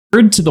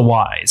Word to the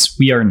wise,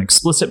 we are an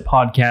explicit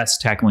podcast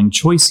tackling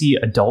choicey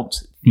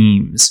adult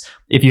themes.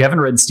 If you haven't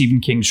read Stephen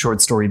King's short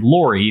story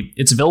Laurie,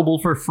 it's available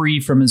for free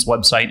from his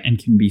website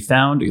and can be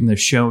found in the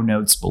show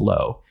notes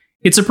below.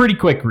 It's a pretty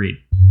quick read.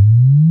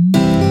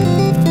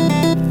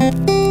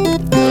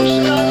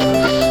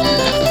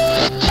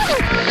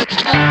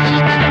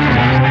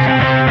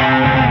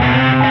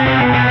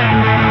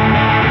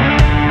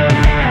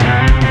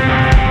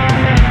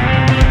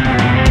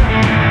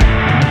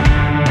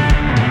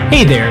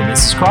 Hey there,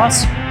 this is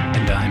Cross.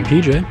 And I'm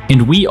PJ.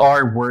 And we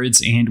are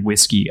Words and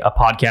Whiskey, a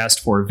podcast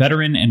for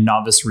veteran and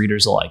novice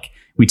readers alike.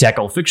 We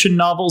tackle fiction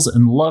novels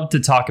and love to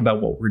talk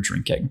about what we're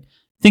drinking.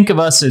 Think of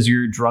us as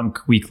your drunk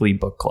weekly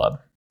book club.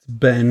 It's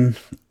been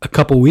a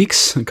couple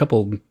weeks, a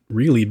couple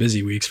really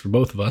busy weeks for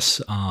both of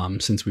us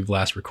since we've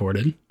last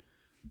recorded.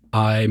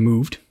 I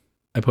moved.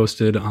 I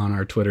posted on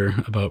our Twitter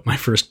about my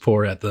first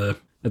pour at the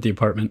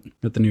apartment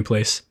at the new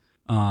place,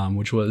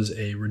 which was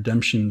a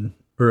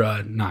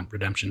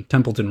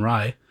Templeton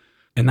Rye.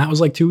 And that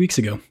was like 2 weeks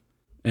ago.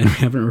 And we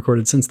haven't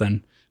recorded since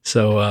then.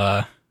 So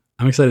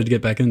I'm excited to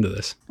get back into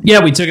this.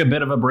 Yeah, we took a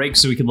bit of a break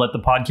so we could let the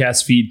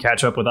podcast feed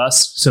catch up with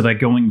us so that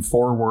going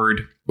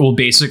forward, we'll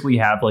basically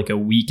have like a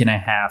week and a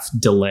half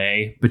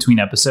delay between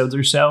episodes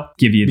or so.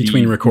 Give you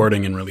between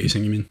recording and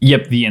releasing, you mean?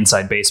 Yep, the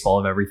inside baseball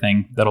of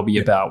everything. That'll be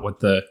about what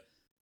the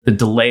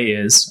delay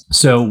is.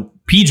 So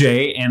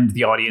PJ and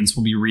the audience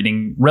will be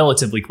reading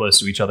relatively close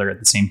to each other at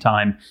the same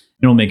time.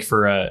 It'll make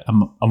for a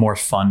more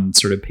fun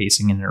sort of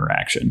pacing and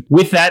interaction.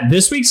 With that,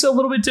 this week's a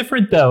little bit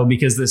different, though,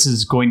 because this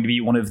is going to be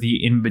one of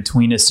the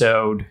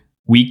in-between-isode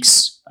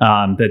weeks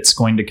that's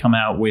going to come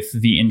out with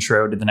the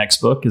intro to the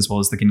next book, as well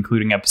as the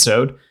concluding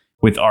episode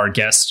with our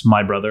guest,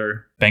 my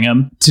brother,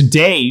 Bingham.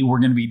 Today, we're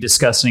going to be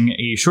discussing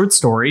a short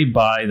story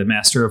by the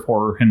master of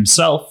horror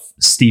himself,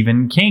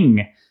 Stephen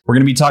King. We're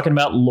going to be talking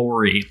about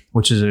Laurie,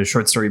 which is a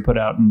short story put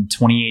out in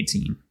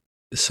 2018.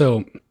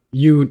 So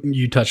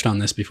you touched on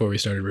this before we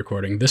started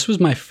recording. This was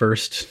my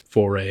first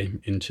foray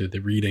into the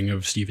reading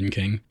of Stephen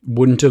King.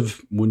 Wouldn't have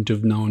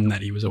known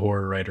that he was a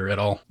horror writer at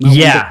all.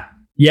 Yeah.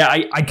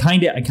 I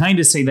kind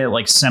of say that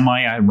like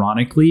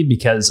semi-ironically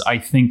because I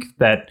think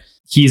that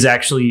he's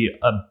actually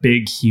a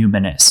big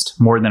humanist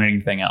more than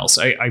anything else.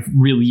 I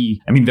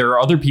mean, there are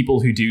other people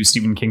who do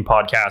Stephen King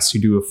podcasts who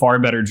do a far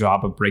better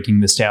job of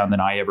breaking this down than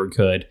I ever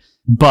could.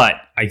 But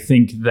I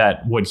think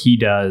that what he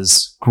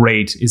does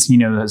great is he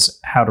knows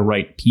how to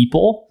write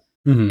people.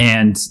 Mm-hmm.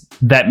 And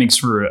that makes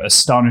for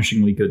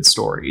astonishingly good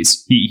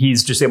stories.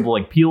 He's just able to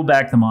like peel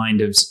back the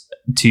mind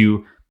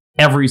to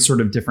every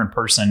sort of different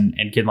person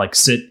and can like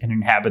sit and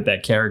inhabit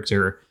that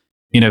character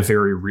in a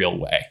very real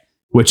way,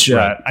 which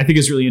right. I think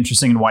is really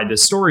interesting, and why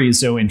this story is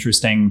so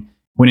interesting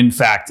when in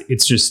fact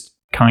it's just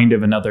kind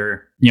of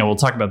another, we'll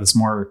talk about this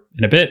more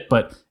in a bit,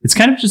 but it's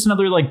kind of just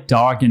another like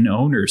dog and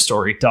owner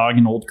story, dog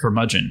and old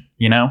curmudgeon,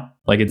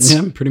 like it's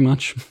pretty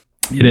much.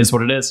 It is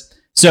what it is.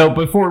 So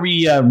before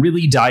we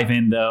really dive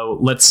in, though,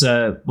 let's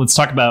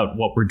talk about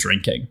what we're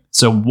drinking.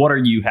 So what are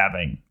you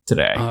having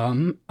today?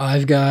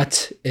 I've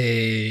got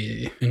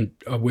a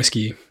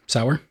whiskey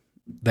sour,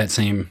 that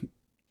same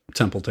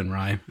Templeton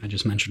Rye I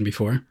just mentioned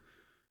before,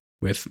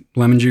 with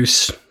lemon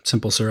juice,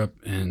 simple syrup,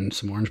 and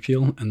some orange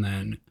peel. And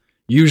then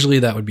usually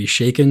that would be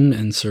shaken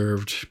and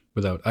served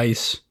without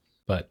ice,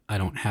 but I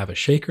don't have a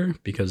shaker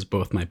because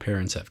both my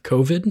parents have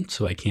COVID,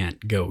 so I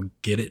can't go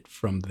get it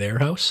from their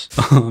house.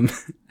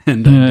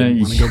 And I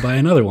didn't want to go buy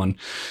another one.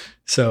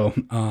 So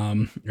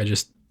I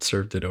just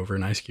served it over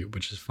an ice cube,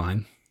 which is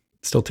fine.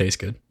 Still tastes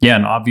good. Yeah,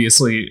 and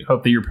obviously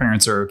hope that your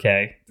parents are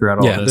okay throughout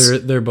all this. Yeah,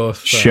 they're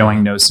both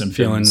showing no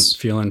symptoms.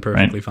 Feeling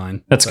perfectly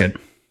fine. That's good.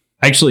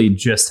 I actually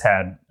just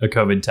had a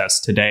COVID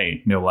test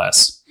today, no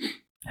less.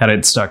 Had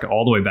it stuck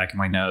all the way back in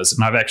my nose,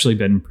 and I've actually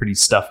been pretty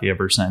stuffy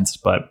ever since,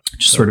 but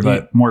just sort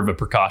of more of a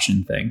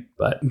precaution thing.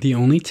 But the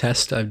only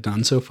test I've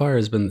done so far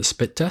has been the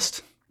spit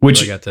test.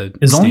 Which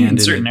is only in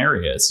certain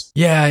areas.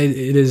 Yeah,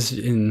 it is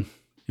in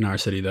our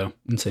city, though,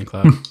 in St.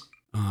 Cloud.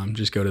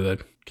 Just go to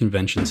the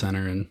convention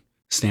center and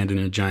stand in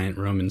a giant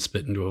room and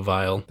spit into a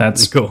vial.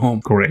 That's go home.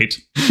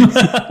 Great.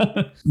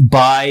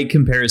 By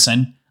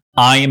comparison,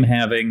 I am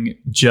having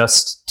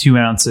just 2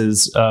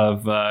 ounces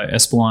of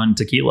Espolòn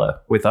tequila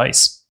with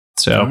ice.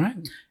 So right.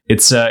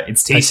 It's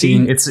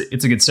tasty. It's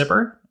a good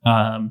sipper.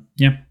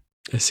 Yeah.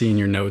 I see in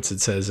your notes it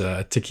says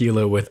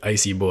tequila with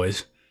icy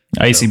boys.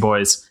 Icy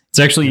boys. It's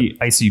actually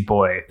Icy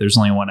Boy. There's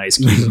only one ice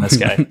cube in this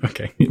guy.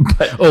 Okay.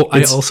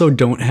 I also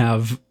don't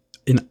have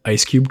an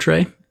ice cube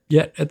tray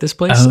yet at this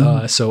place.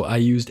 So I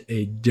used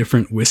a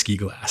different whiskey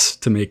glass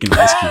to make an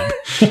ice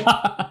cube.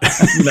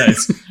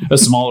 Nice. A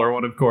smaller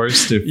one, of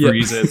course, to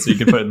freeze it so you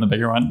can put it in the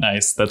bigger one.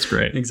 Nice. That's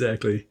great.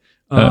 Exactly.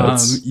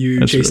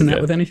 You chasing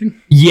that with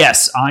anything?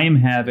 Yes, I am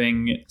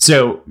having.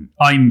 So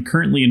I'm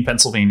currently in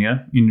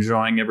Pennsylvania,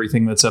 enjoying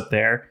everything that's up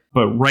there.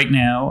 But right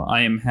now,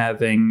 I am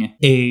having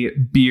a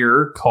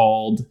beer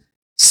called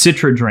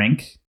Citra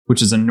Drink,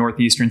 which is a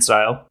Northeastern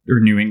style, or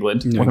New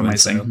England. What am I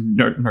saying?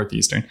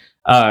 Northeastern.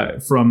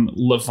 From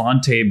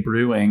Levante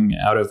Brewing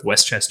out of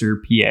Westchester,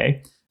 PA.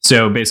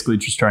 So basically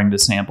just trying to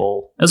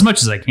sample as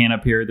much as I can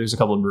up here. There's a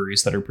couple of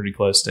breweries that are pretty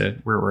close to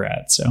where we're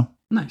at. So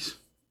Nice.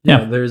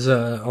 Yeah. There's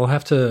I'll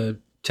have to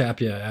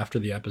tap you after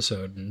the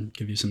episode and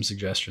give you some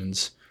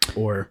suggestions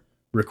or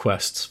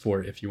requests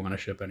for if you want to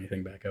ship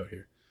anything back out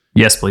here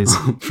yes, please.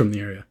 from the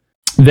area.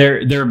 There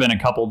have been a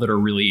couple that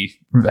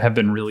have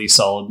been really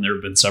solid, and there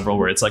have been several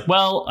where it's like,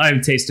 well,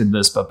 I've tasted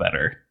this, but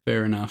better.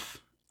 Fair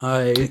enough.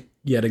 I,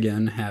 yet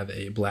again, have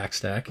a Black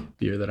Stack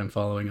beer that I'm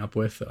following up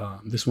with.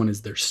 This one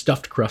is their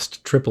Stuffed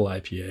Crust Triple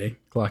IPA,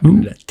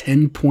 clocking it at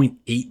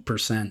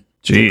 10.8%.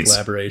 Jeez.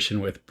 Collaboration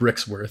with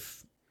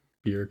Brixworth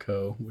Beer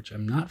Co., which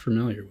I'm not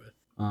familiar with.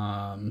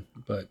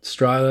 But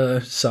Strata,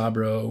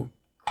 Sabro,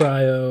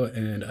 Cryo,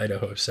 and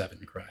Idaho 7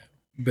 Cryo.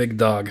 Big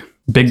dog.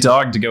 Big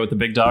dog to go with the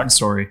big dog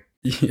story.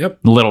 Yep.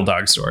 Little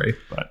dog story,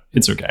 but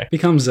it's okay.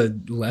 Becomes a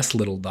less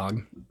little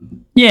dog.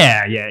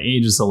 Yeah,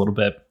 ages a little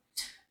bit.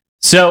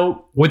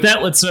 So with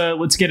that,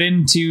 let's get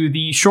into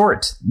the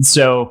short.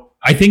 So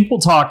I think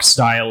we'll talk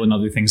style and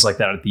other things like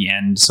that at the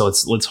end. So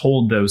let's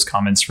hold those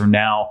comments from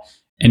now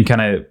and kind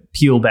of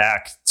peel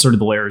back sort of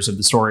the layers of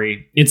the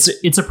story.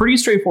 It's a pretty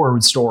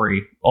straightforward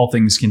story, all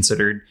things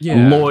considered.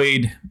 Yeah.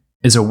 Lloyd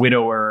is a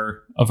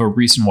widower of a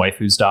recent wife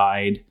who's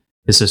died.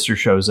 His sister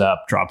shows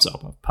up, drops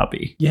off a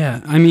puppy. Yeah,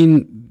 I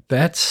mean,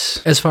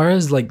 that's as far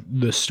as like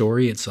the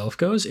story itself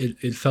goes,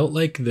 it felt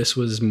like this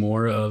was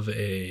more of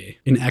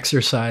an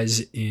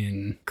exercise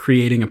in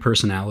creating a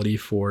personality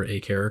for a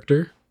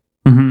character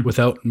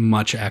without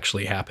much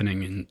actually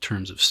happening in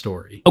terms of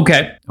story.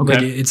 Okay.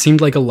 Like, it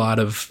seemed like a lot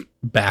of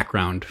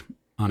background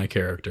on a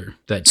character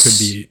that could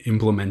be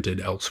implemented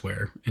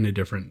elsewhere in a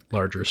different,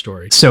 larger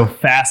story. So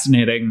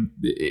fascinating.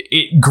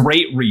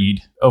 Great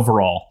read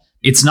overall.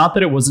 It's not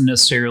that it wasn't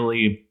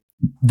necessarily,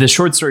 the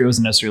short story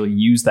wasn't necessarily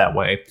used that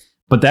way,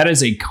 but that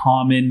is a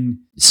common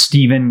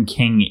Stephen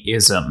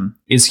King-ism,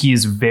 is he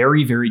is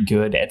very, very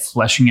good at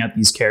fleshing out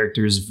these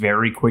characters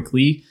very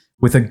quickly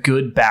with a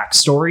good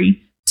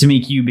backstory to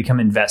make you become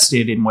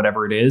invested in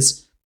whatever it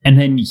is. And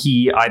then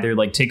he either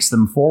like takes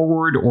them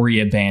forward or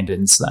he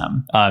abandons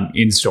them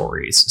in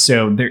stories.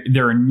 So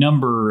there are a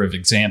number of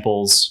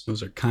examples.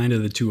 Those are kind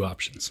of the two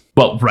options.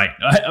 Well, right.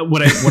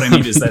 What I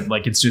mean is that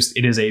like it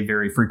is a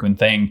very frequent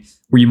thing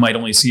where you might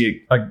only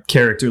see a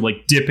character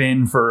like dip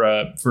in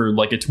for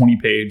like a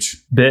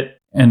 20-page bit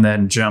and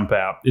then jump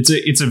out.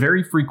 It's a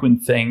very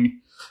frequent thing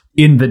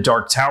in the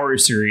Dark Tower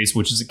series,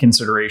 which is a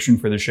consideration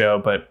for the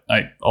show. But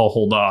I'll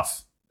hold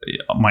off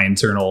my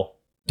internal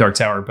Dark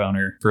Tower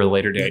boner for a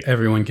later date.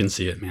 Everyone can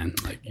see it, man.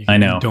 Like I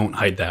know. Don't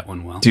hide that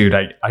one well. Dude,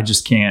 I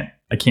just can't.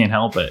 I can't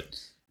help it.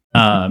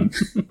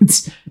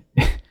 It's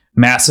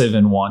massive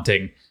and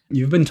wanting.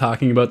 You've been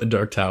talking about the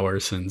Dark Tower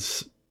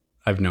since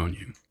I've known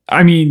you.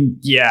 I mean,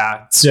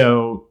 yeah.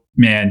 So,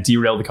 man,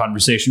 derail the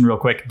conversation real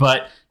quick.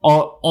 But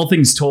all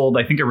things told,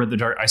 I think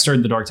I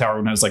started the Dark Tower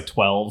when I was like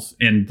 12.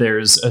 And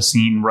there's a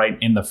scene right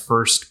in the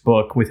first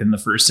book within the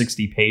first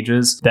 60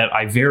 pages that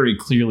I very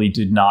clearly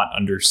did not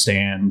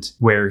understand,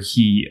 where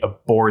he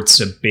aborts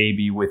a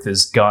baby with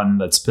his gun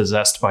that's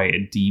possessed by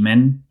a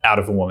demon out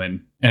of a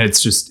woman. And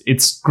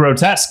it's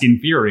grotesque in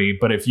theory,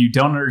 but if you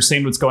don't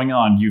understand what's going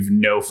on, you've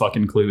no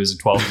fucking clue as a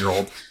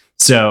 12-year-old.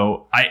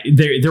 So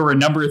there were a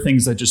number of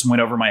things that just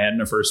went over my head in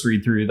a first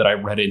read through that I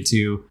read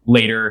into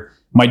later.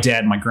 My dad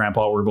and my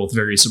grandpa were both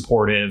very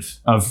supportive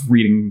of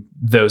reading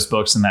those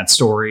books and that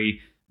story.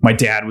 My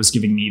dad was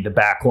giving me the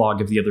backlog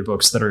of the other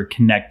books that are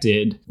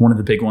connected. One of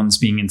the big ones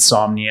being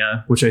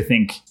Insomnia, which I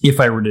think if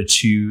I were to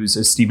choose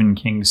a Stephen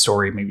King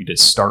story maybe to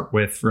start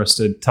with for us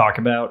to talk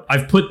about,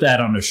 I've put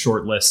that on a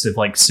short list of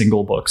like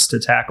single books to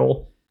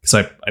tackle because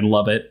I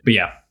love it. But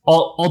yeah,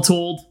 all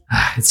told,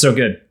 it's so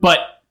good. But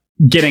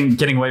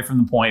getting away from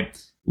the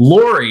point,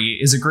 Laurie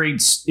is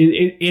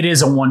it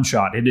is a one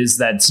shot. It is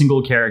that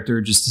single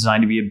character just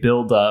designed to be a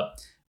build up.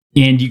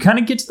 And you kind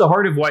of get to the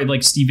heart of why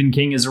like Stephen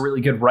King is a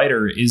really good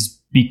writer, is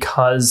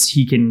because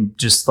he can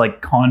just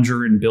like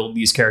conjure and build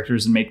these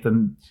characters and make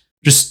them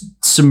just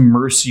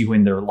submerge you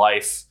in their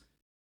life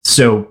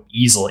so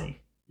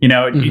easily. You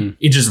know,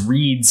 it just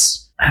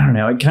reads, I don't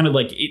know, it kind of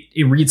like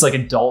it reads like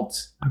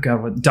adult,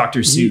 what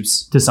Dr.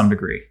 Seuss to some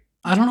degree.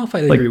 I don't know if I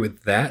agree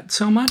with that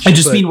so much. I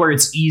just mean where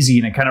it's easy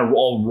and it kind of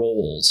all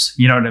rolls.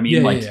 You know what I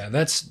mean? Yeah,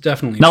 that's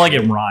definitely not like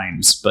it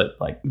rhymes, but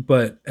like.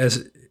 But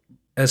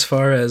as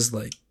far as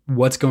like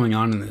what's going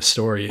on in this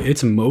story,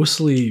 it's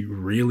mostly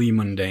really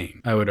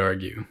mundane, I would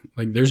argue.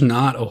 Like there's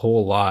not a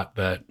whole lot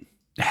that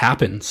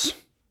happens,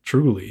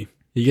 truly.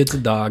 He gets a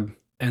dog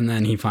and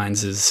then he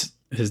finds his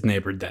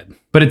neighbor dead.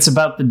 But it's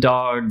about the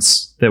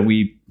dogs that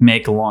we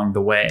make along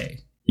the way,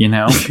 you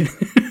know?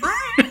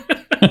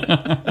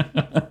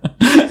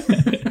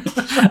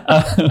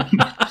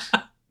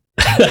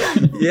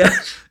 Yeah.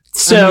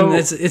 So I mean,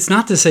 it's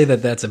not to say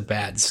that that's a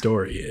bad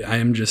story. I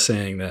am just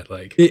saying that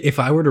like if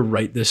I were to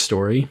write this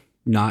story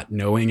not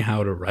knowing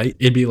how to write,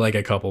 it'd be like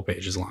a couple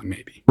pages long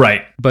maybe.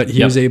 Right. But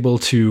he was able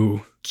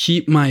to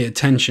keep my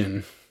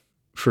attention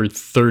for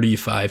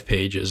 35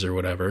 pages or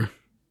whatever.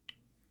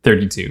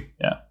 32.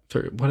 Yeah.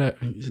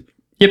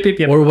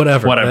 Yep. Or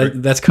whatever. Whatever.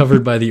 That's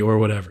covered by the or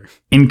whatever.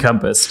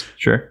 Encompassed.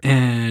 Sure.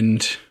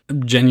 And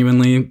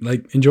genuinely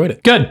enjoyed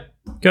it. Good.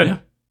 Yeah.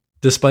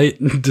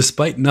 Despite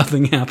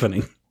nothing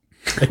happening.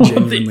 I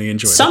genuinely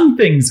enjoyed it. Some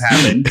things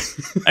happened.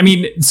 I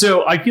mean,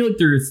 so I feel like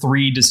there are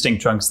 3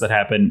 distinct chunks that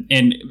happen,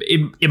 and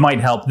it might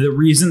help. The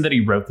reason that he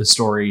wrote the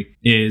story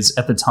is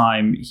at the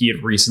time he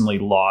had recently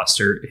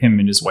lost, or him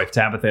and his wife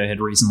Tabitha had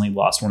recently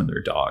lost one of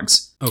their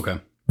dogs. Okay.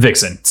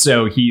 Vixen.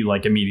 So he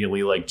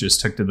immediately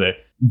just took to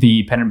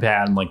the pen and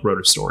pad and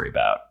wrote a story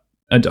about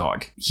a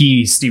dog.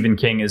 Stephen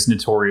King, is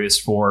notorious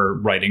for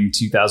writing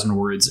 2,000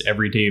 words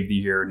every day of the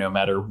year, no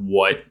matter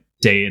what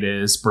day it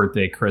is,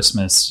 birthday,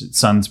 Christmas,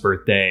 son's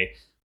birthday,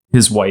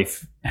 his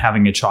wife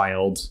having a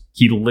child.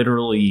 He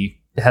literally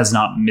has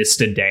not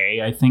missed a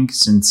day, I think,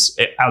 since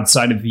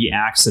outside of the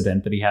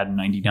accident that he had in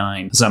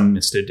 99, hasn't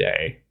missed a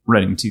day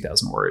writing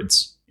 2,000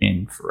 words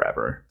in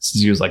forever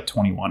since he was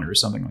 21 or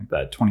something like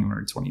that, 21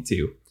 or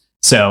 22.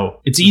 So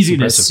it's easy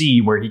to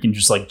see where he can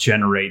just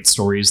generate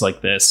stories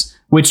like this,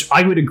 which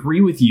I would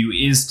agree with you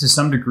is to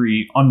some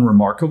degree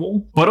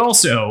unremarkable, but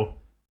also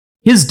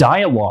his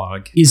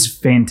dialogue is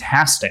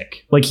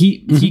fantastic.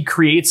 He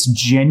creates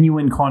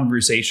genuine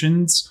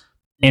conversations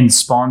and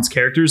spawns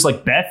characters.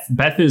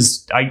 Beth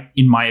is,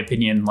 in my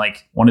opinion,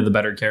 one of the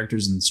better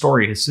characters in the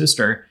story, his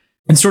sister,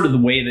 and sort of the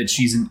way that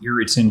she's an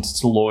irritant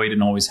to Lloyd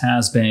and always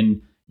has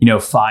been,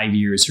 5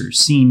 years her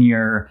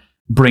senior,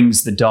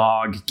 brings the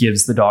dog,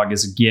 gives the dog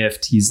as a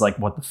gift. He's like,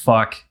 what the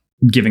fuck?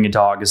 Giving a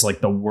dog is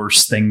the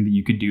worst thing that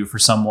you could do for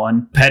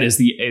someone.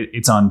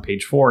 It's on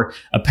page 4.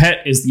 A pet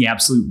is the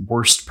absolute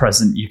worst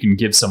present you can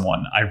give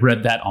someone. I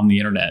read that on the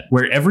internet,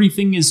 where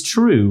everything is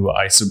true,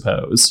 I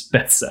suppose,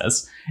 Beth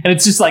says. And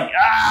it's just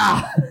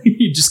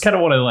you just kind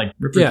of want to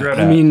rip your throat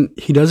out. I mean,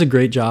 he does a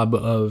great job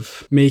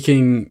of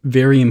making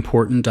very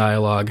important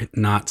dialogue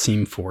not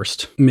seem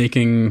forced,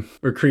 making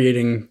or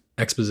creating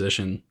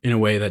exposition in a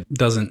way that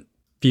doesn't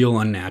feel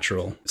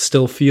unnatural.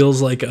 Still feels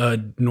like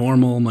a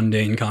normal,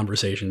 mundane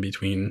conversation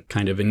between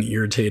kind of an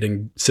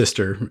irritating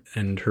sister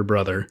and her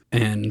brother.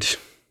 And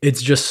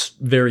it's just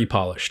very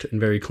polished and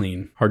very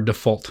clean. Hard to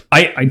fault.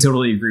 I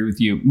totally agree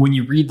with you. When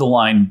you read the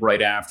line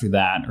right after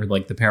that, or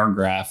the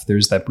paragraph,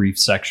 there's that brief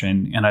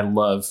section, and I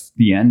love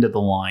the end of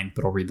the line,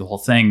 but I'll read the whole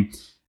thing.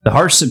 The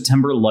harsh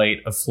September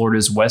light of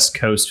Florida's west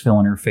coast fell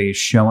on her face,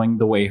 showing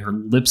the way her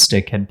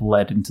lipstick had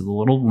bled into the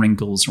little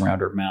wrinkles around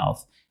her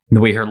mouth, and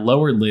the way her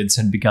lower lids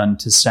had begun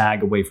to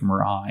sag away from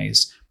her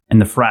eyes,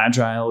 and the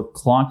fragile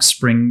clock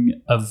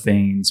spring of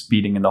veins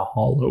beating in the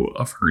hollow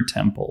of her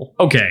temple.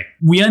 Okay,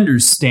 we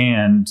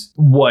understand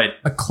what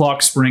a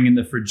clock spring and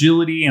the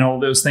fragility and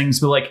all those things,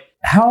 but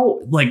how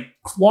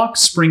clock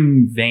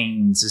spring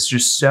veins is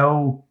just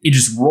so, it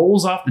just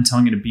rolls off the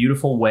tongue in a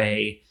beautiful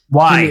way.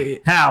 Why?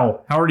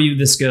 How are you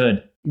this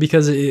good?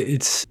 Because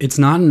it's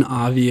not an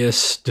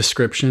obvious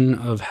description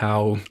of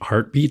how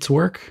heartbeats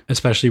work,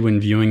 especially when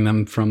viewing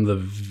them from the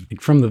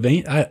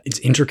vein. It's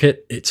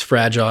intricate. It's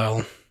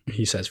fragile.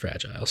 He says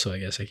fragile, so I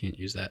guess I can't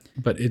use that.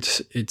 But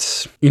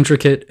it's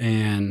intricate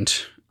and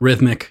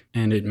rhythmic,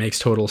 and it makes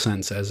total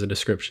sense as a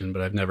description.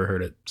 But I've never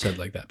heard it said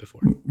like that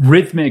before.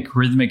 Rhythmic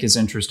is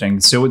interesting.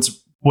 So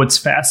what's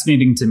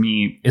fascinating to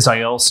me is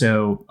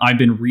I've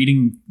been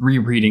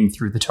rereading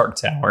Through the Dark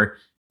Tower.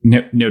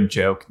 No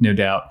joke, no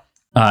doubt.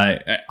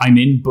 I'm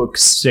in book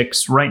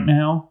 6 right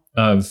now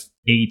of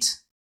 8,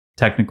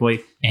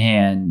 technically,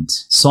 and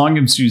Song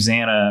of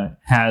Susanna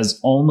has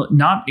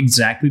not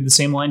exactly the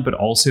same line, but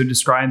also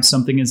describes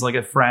something as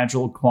a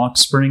fragile clock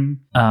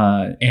spring.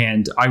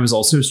 And I was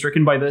also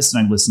stricken by this,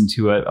 and I listened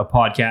to a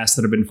podcast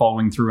that I've been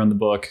following through on the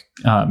book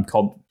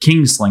called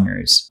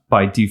Kingslingers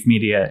by Doof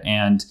Media,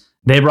 and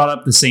they brought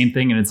up the same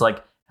thing, and it's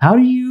how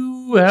do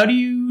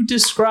you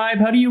describe,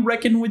 how do you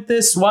reckon with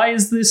this? Why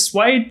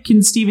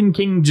can Stephen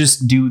King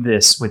just do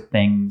this with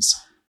things?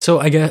 So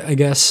I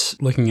guess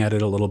looking at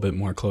it a little bit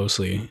more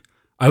closely,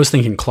 I was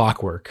thinking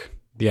clockwork,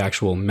 the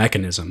actual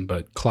mechanism,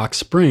 but clock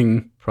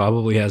spring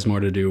probably has more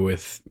to do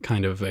with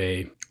kind of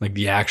the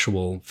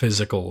actual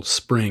physical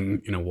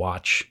spring in a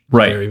watch.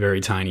 Right. Very,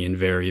 very tiny and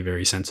very,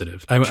 very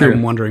sensitive.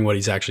 I'm wondering what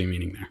he's actually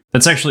meaning there.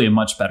 That's actually a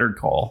much better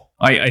call.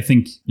 I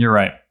think you're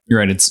right. You're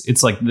right. It's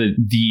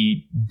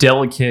the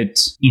delicate,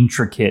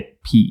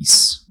 intricate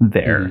piece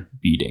there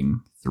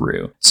beating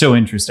through. So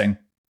interesting.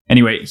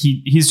 Anyway,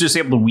 he's just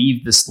able to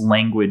weave this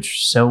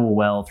language so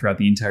well throughout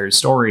the entire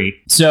story.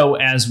 So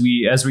as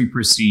we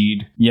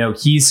proceed,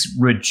 he's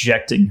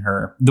rejecting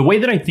her. The way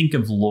that I think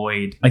of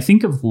Lloyd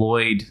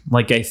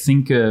like I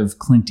think of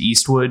Clint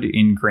Eastwood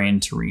in Gran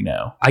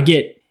Torino.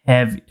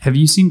 Have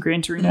you seen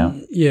Gran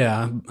Torino?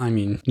 Yeah, I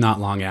mean, not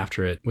long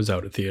after it was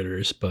out of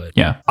theaters, but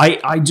yeah,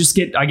 I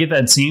get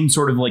that same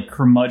sort of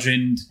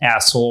curmudgeon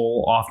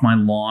asshole off my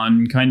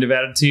lawn kind of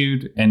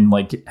attitude, and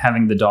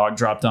having the dog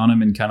dropped on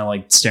him and kind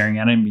of staring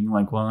at him, being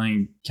well,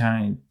 you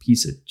kind of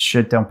piece of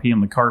shit, don't pee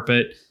on the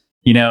carpet,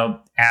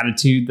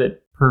 attitude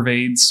that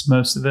pervades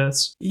most of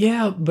this.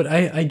 Yeah, but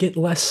I get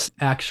less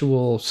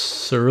actual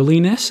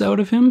surliness out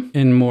of him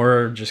and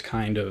more just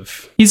kind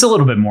of... He's a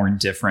little bit more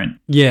indifferent.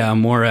 Yeah,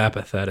 more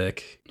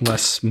apathetic,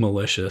 less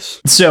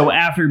malicious. So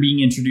after being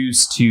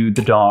introduced to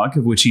the dog,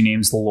 of which he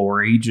names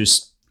Lori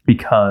just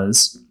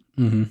because,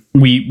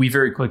 we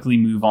very quickly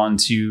move on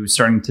to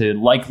starting to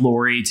like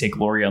Lori, take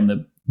Lori on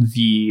the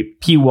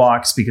pee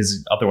walks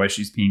because otherwise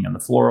she's peeing on the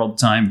floor all the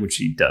time, which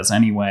she does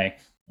anyway.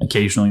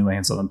 Occasionally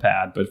lands on the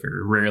pad, but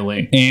very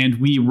rarely.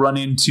 And we run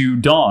into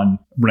Don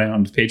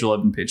around page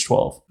 11, page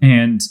 12.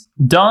 And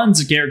Don's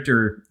a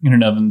character in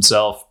and of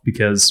himself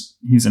because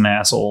he's an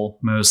asshole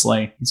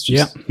mostly. He's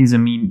just he's a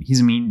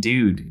mean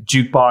dude.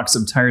 Jukebox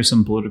of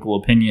tiresome political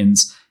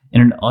opinions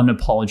and an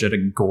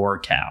unapologetic gore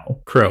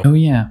cow. Crow. Oh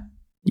yeah.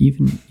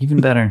 Even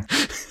better.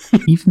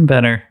 Even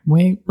better.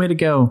 Way to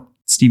go,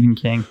 Stephen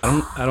King.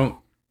 I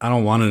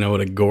don't want to know what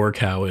a gore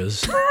cow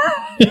is.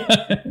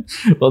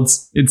 Well,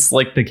 it's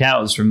like the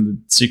cows from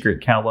the secret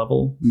cow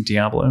level in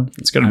Diablo.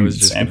 It's gonna be I was the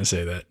just same. gonna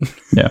say that.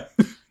 Yeah.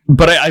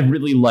 But I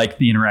really like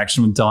the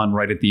interaction with Don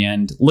right at the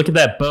end. Look at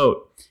that boat.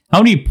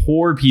 How many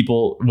poor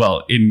people,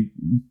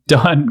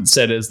 Don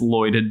said as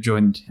Lloyd had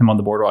joined him on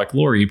the boardwalk,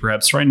 Lori,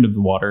 perhaps frightened of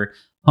the water,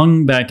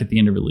 hung back at the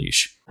end of her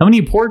leash. How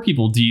many poor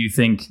people do you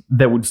think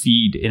that would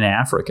feed in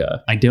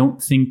Africa? I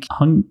don't think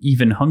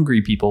even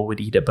hungry people would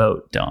eat a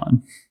boat,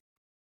 Don.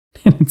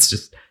 It's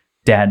just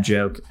dad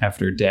joke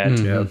after dad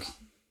joke.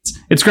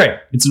 It's great.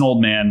 It's an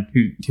old man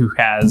who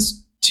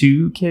has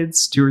 2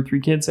 or 3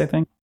 kids, I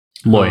think.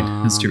 Lloyd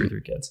has 2 or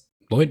 3 kids.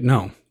 Lloyd?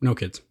 No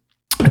kids.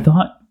 I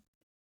thought.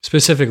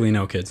 Specifically,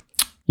 no kids.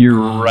 You're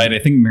right. I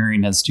think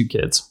Marion has 2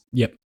 kids.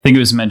 Yep. I think it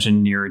was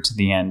mentioned nearer to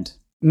the end.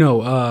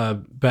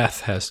 No,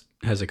 Beth has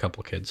a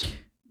couple kids.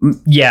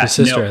 Yeah. His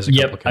sister has a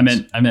couple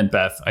kids. I meant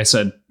Beth. I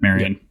said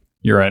Marion. Yep.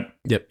 You're right.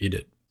 Yep, you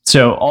did.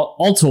 So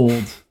all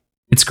told,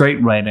 it's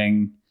great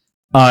writing.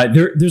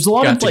 There's a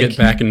lot Got of to get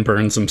back and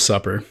burn some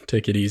supper.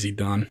 Take it easy,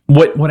 Don.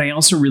 What I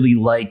also really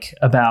like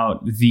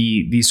about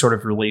the sort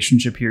of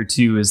relationship here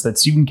too is that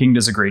Stephen King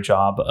does a great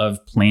job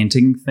of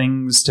planting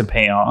things to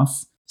pay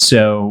off.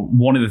 So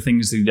one of the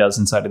things that he does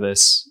inside of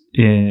this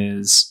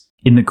is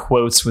in the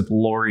quotes with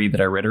Lori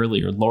that I read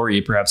earlier.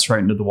 Lori, perhaps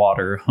frightened of the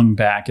water, hung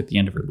back at the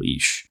end of her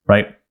leash.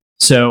 Right.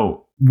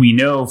 So we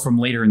know from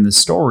later in the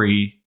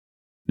story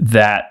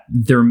that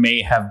there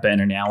may have been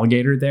an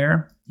alligator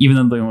there. Even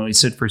though they only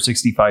sit for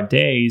 65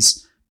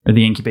 days or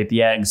they incubate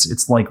the eggs,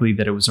 it's likely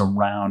that it was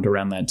around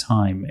that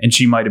time. And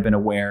she might have been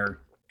aware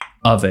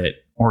of it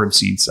or have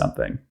seen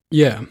something.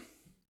 Yeah.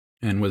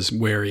 And was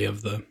wary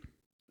of the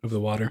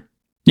water.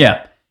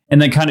 Yeah.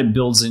 And that kind of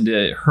builds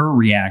into her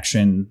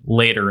reaction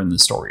later in the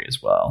story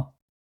as well.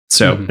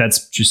 So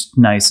that's just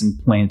nice and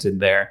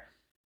planted there.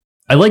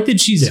 I like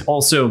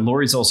that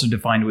Lori's also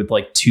defined with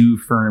like 2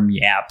 firm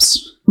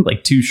yaps,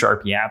 like 2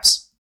 sharp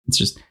yaps. It's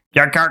just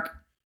yark, yark.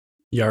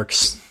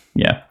 Yarks.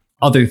 Yeah.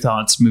 Other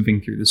thoughts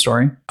moving through the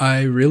story?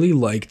 I really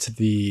liked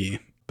the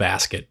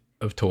basket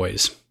of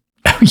toys.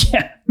 Oh,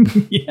 yeah.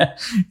 Yeah.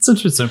 It's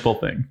such a simple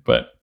thing,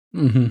 but.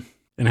 And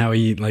how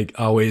he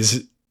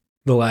always,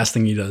 the last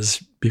thing he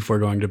does before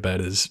going to bed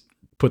is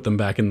put them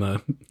back in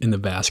the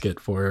basket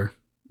for her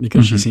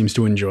because she seems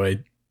to enjoy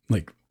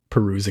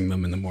perusing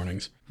them in the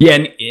mornings. Yeah,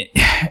 and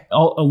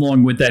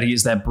along with that, he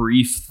has that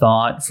brief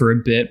thought for a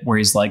bit where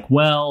he's like,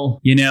 well,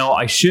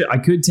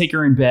 I could take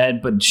her in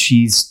bed, but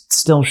she's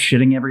still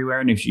shitting everywhere.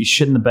 And if she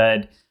shit in the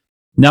bed,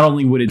 not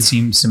only would it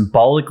seem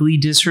symbolically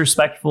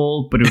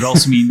disrespectful, but it would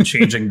also mean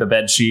changing the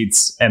bed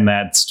sheets. And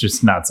that's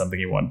just not something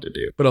he wanted to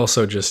do. But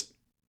also just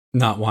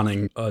not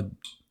wanting a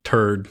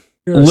turd.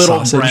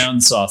 Little sausage.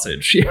 Brown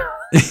sausage.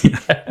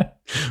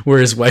 Where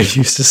his wife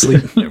used to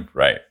sleep.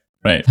 Right.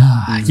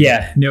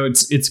 Yeah, no,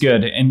 it's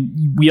good.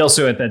 And we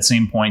also at that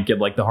same point get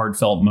the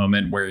heartfelt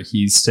moment where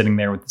he's sitting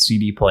there with the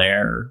CD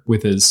player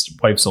with his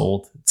wife's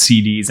old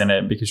CDs in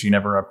it because she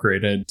never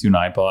upgraded to an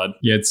iPod.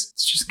 Yeah, it's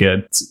just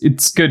good.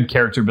 It's good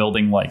character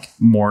building,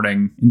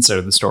 mourning instead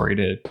of the story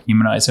to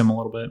humanize him a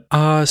little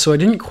bit. So I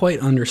didn't quite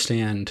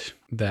understand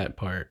that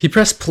part. He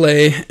pressed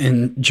play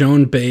and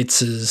Joan Bates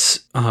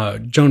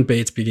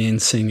began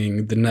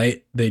singing The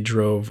Night They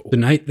Drove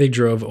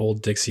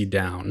Old Dixie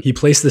Down. He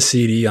placed the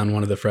CD on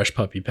one of the fresh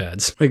puppy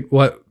pads.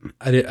 What?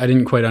 I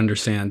didn't quite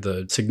understand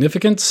the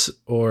significance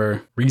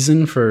or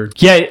reason for...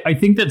 Yeah, I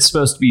think that's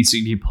supposed to be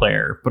CD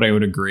player, but I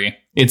would agree.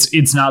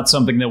 It's not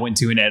something that went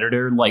to an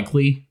editor,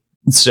 likely.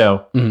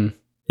 So...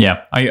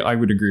 Yeah, I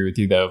would agree with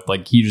you, though.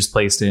 He just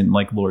placed it in,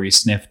 Lori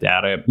sniffed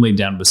at it, laid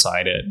down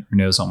beside it, her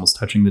nose almost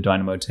touching the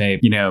dynamo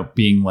tape,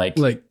 being like...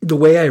 the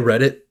way I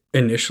read it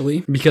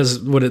initially, because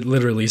what it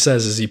literally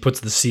says is he puts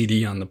the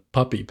CD on the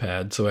puppy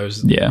pad. So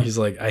he's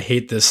like, I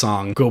hate this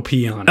song, go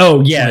pee on it.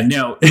 Oh, yeah,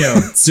 no.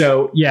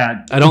 So,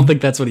 yeah. I don't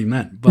think that's what he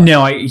meant. But.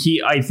 No, I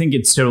think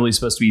it's totally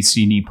supposed to be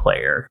CD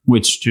player,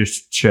 which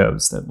just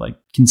shows that,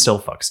 can still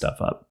fuck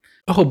stuff up.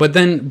 Oh, but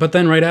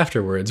then right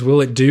afterwards,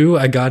 will it do?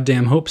 I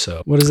goddamn hope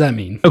so. What does that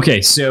mean?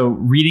 Okay, so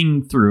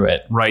reading through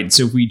it, right?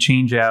 So if we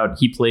change out,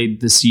 he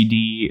played the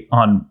CD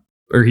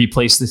he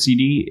placed the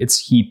CD,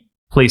 he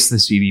placed the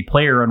CD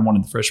player on one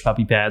of the fresh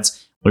puppy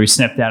pads. Lori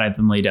snapped at it,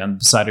 then lay down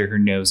beside her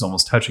nose,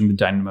 almost touching the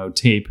dynamo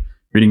tape,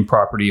 reading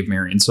property of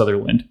Marion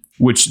Sutherland,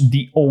 which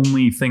the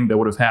only thing that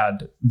would have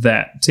had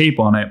that tape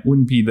on it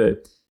wouldn't be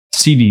the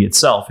CD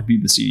itself, it'd be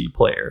the CD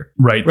player,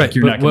 right? Right. Like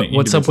you're not going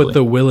what's up with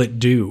the will it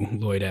do?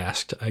 Lloyd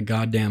asked. I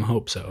goddamn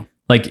hope so.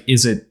 Like,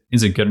 is it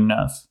good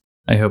enough?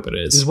 I hope it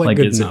is. Is what like,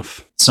 good is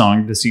enough?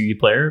 Song the CD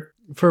player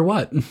For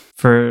what?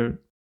 for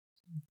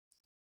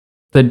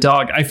the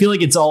dog. I feel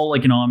like it's all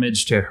like an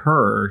homage to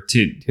her,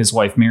 to his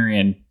wife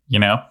Marion. You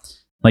know,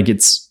 like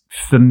it's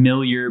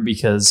familiar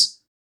because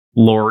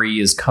Lori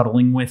is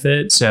cuddling with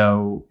it,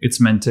 so it's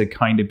meant to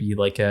kind of be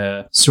like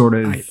a sort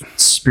of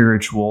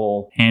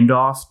spiritual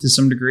handoff to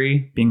some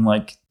degree, being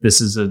like, this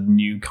is a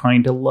new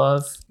kind of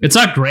love. It's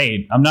not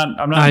great. I'm not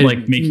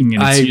like making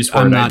an excuse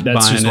for it.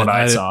 That's just what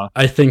I saw.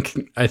 I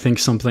think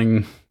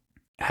something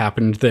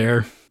happened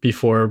there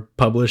before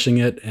publishing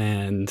it,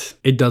 and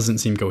it doesn't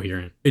seem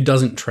coherent. It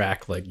doesn't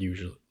track like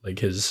usually, like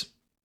his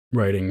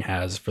writing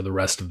has for the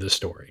rest of the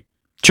story.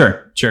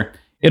 Sure.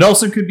 It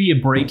also could be a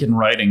break in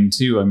writing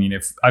too. I mean,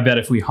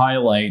 if we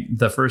highlight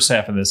the first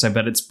half of this, I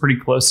bet it's pretty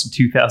close to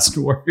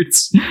 2,000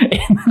 words.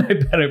 And then I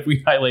bet if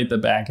we highlight the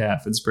back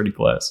half, it's pretty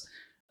close.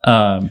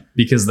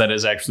 Because that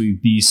is actually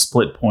the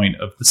split point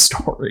of the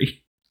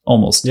story.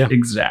 Almost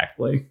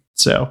exactly.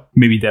 So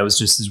maybe that was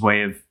just his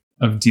way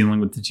of dealing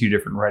with the two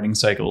different writing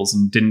cycles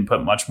and didn't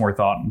put much more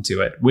thought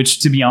into it, which,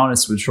 to be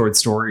honest, with short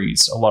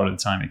stories, a lot of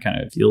the time it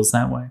kind of feels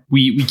that way.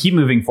 We keep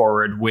moving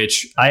forward,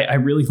 which I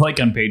really like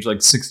on page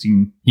like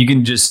 16. You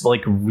can just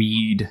like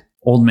read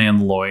Old Man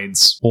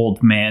Lloyd's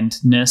old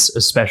manness,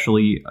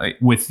 especially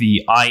with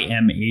the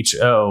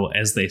IMHO,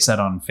 as they said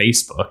on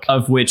Facebook,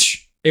 of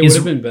which it would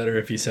have been better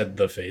if he said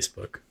the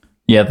Facebook.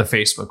 Yeah, the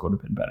Facebook would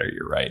have been better.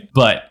 You're right.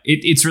 But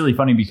it's really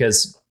funny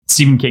because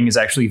Stephen King is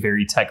actually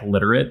very tech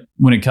literate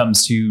when it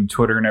comes to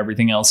Twitter and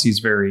everything else. He's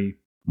very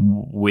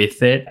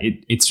with it.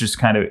 It's just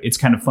kind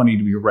of funny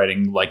to be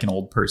writing like an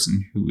old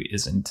person who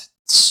isn't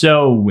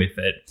so with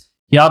it.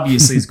 He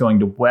obviously is going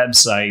to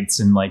websites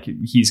and like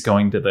he's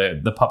going to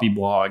the puppy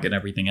blog and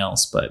everything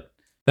else, but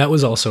that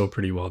was also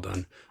pretty well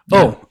done.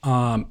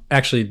 Yeah.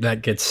 Actually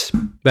that gets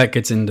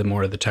into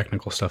more of the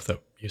technical stuff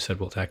that you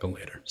said we'll tackle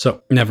later.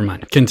 So never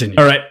mind. Continue.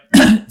 All right.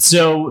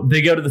 So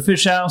they go to the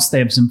fish house. They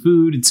have some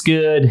food. It's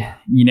good.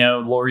 You know,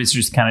 Lori's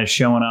just kind of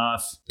showing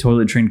off.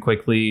 Toilet trained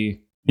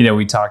quickly. You know,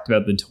 we talked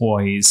about the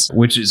toys,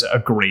 which is a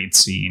great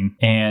scene.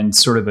 And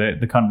sort of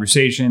the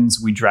conversations.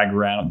 We drag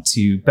her out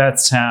to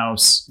Beth's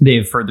house. They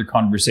have further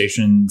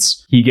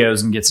conversations. He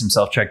goes and gets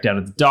himself checked out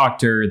at the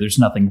doctor. There's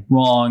nothing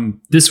wrong.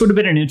 This would have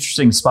been an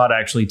interesting spot,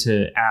 actually,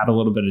 to add a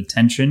little bit of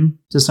tension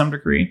to some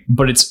degree.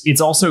 But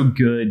it's also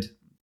good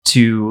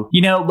to,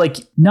 you know, like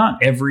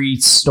not every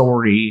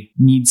story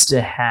needs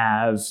to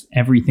have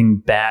everything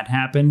bad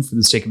happen for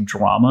the sake of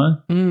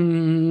drama.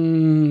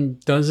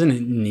 Doesn't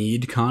it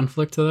need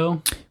conflict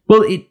though?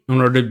 Well, in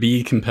order to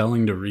be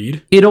compelling to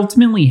read? It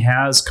ultimately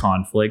has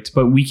conflict,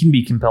 but we can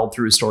be compelled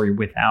through a story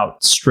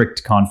without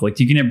strict conflict.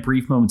 You can have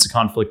brief moments of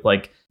conflict,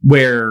 like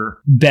where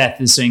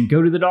Beth is saying,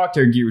 go to the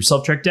doctor, get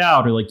yourself checked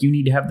out, or like you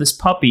need to have this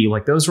puppy.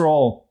 Like those are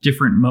all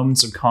different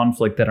moments of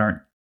conflict that aren't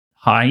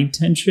high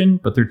tension,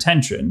 but they're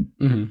tension.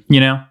 Mm-hmm. You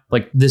know,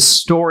 like this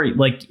story,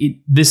 like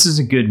this is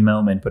a good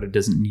moment, but it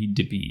doesn't need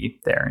to be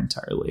there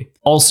entirely.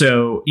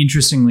 Also,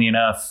 interestingly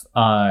enough,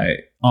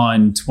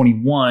 on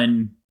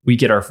 21, we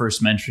get our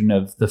first mention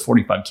of the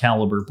 45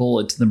 caliber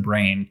bullet to the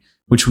brain,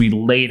 which we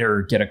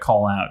later get a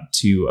call out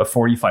to a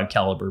 45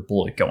 caliber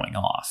bullet going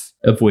off,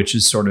 of which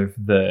is sort of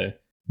the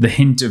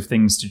hint of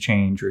things to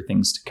change or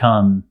things to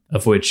come,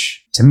 of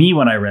which to me,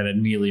 when I read it,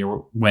 immediately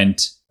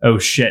went, oh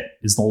shit,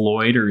 is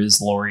Lloyd or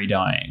is Lori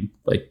dying?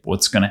 Like,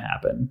 what's going to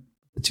happen?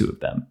 The two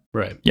of them.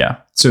 Right. Yeah.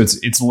 So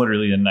it's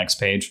literally the next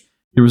page.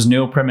 There was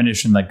no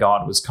premonition that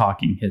God was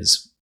cocking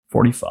his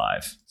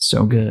 45.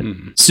 So good.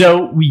 Mm-hmm.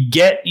 So we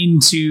get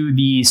into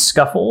the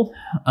scuffle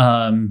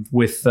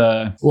with,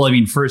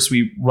 first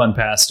we run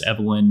past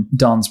Evelyn,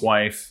 Don's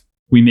wife.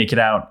 We make it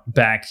out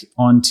back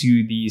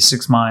onto the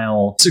 6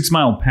 mile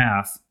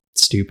path.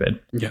 Stupid.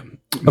 Yeah.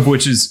 Of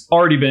which has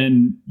already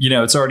been,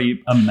 it's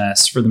already a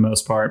mess for the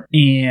most part.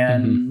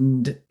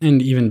 And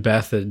even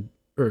Beth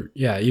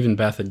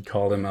had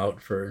called him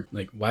out for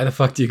like, why the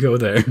fuck do you go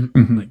there?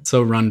 Mm-hmm. Like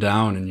so run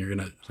down and you're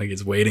gonna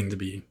it's waiting to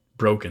be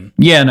broken.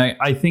 Yeah, and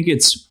I think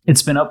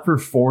it's been up for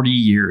 40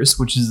 years,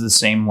 which is the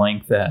same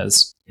length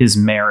as his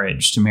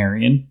marriage to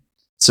Marion.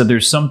 So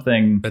there's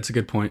something that's a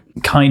good point.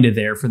 Kind of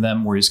there for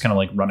them where he's kind of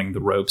like running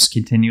the ropes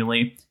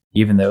continually,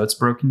 even though it's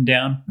broken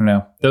down. I don't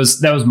know.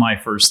 That was my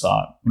first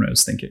thought when I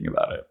was thinking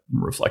about it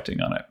and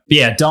reflecting on it. But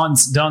yeah,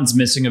 Don's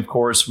missing, of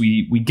course.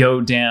 We go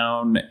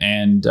down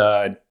and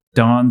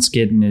Don's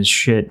getting his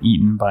shit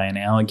eaten by an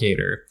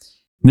alligator.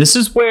 This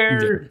is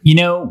where,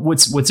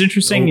 what's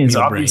interesting is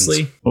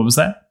obviously brains. What was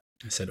that?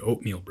 I said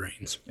oatmeal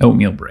brains.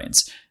 Oatmeal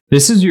brains.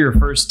 This is your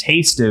first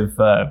taste of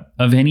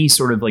any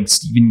sort of like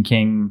Stephen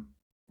King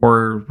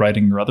or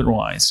writing or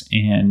otherwise,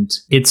 and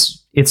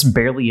it's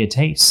barely a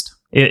taste,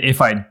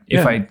 if I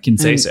can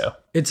say so.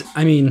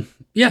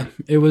 Yeah,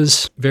 it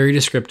was very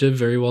descriptive,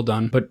 very well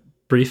done, but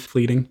brief,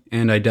 fleeting,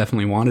 and I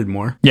definitely wanted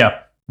more. Yeah.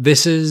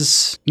 This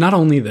is not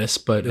only this,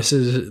 but this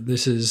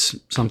is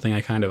something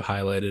I kind of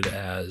highlighted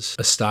as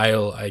a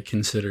style I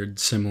considered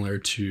similar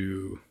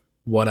to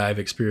what I've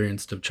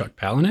experienced of Chuck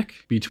Palahniuk.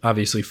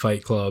 Obviously,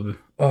 Fight Club.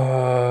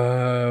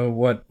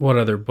 What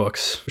other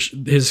books?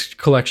 His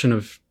collection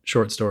of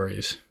short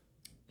stories.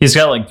 He's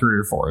got like 3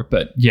 or 4,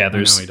 but yeah,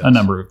 there's a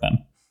number of them.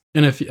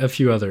 And a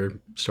few other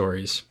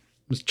stories.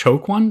 Was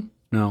Choke one?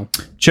 No.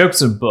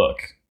 Choke's a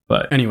book,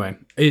 but... Anyway,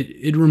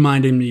 it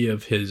reminded me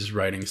of his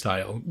writing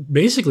style,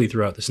 basically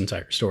throughout this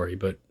entire story,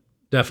 but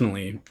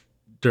definitely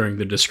during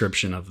the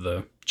description of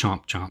the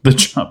chomp chomp. The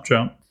chomp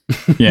chomp.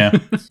 Yeah.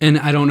 And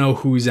I don't know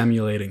who's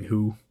emulating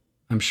who.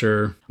 I'm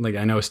sure, like,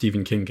 I know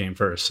Stephen King came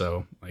first,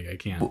 so, like, I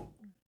can't...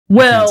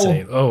 Well,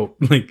 say,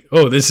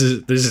 this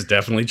is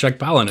definitely Chuck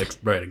Palahniuk's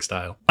writing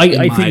style.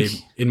 I think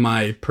in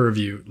my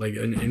purview, like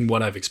in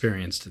what I've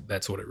experienced,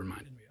 that's what it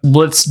reminded me of.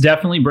 Let's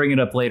definitely bring it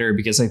up later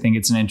because I think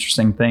it's an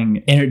interesting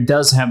thing, and it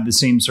does have the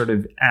same sort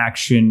of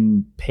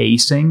action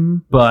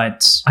pacing,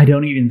 but I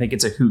don't even think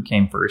it's a who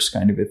came first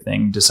kind of a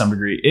thing to some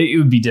degree. It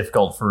would be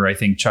difficult for, I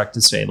think, Chuck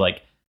to say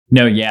like,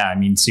 no, yeah, I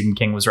mean, Stephen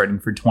King was writing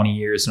for 20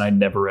 years and I'd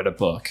never read a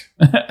book,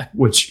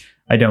 which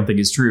I don't think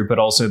is true, but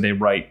also they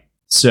write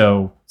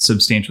so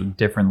substantially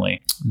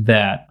differently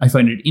that I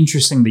find it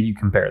interesting that you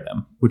compare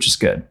them, which is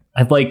good.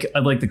 I'd like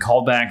the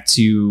callback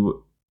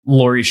to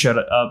Laurie, shut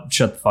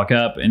the fuck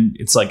up, and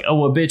it's like,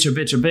 oh, a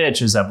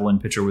bitch, as Evelyn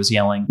Pitcher was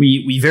yelling.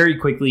 We very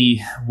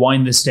quickly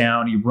wind this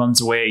down. He runs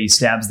away, he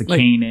stabs the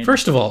cane in.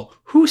 First of all,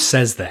 who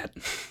says that?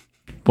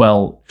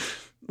 Well,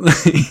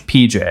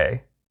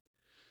 PJ,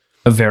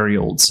 a very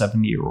old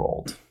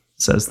 70-year-old,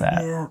 says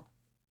that.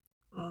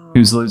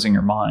 Who's losing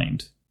her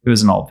mind, who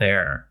isn't all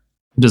there.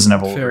 Doesn't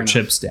have all her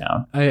chips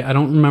down. I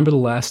don't remember the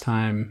last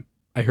time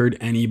I heard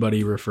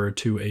anybody refer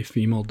to a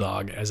female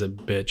dog as a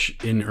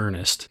bitch in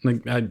earnest.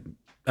 Like, I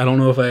don't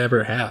know if I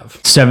ever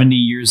have. 70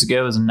 years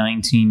ago is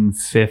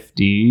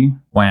 1950.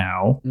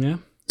 Wow. Yeah.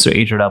 So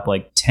age it up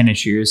like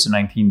 10-ish years to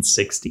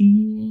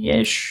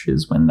 1960-ish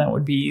is when that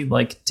would be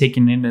like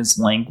taken in as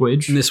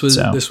language. And this was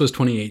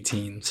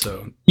 2018,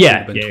 so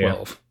yeah, it would have been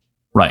 12. Yeah.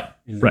 Right.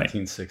 In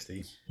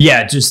 1960.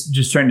 Yeah,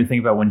 just trying to think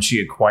about when she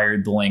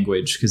acquired the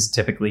language, because it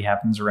typically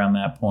happens around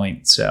that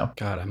point. So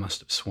God, I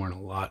must have sworn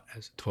a lot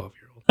as a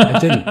 12-year-old. I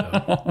didn't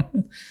though.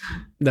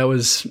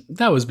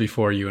 That was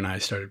before you and I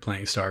started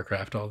playing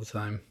StarCraft all the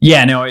time.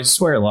 Yeah, no, I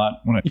swear a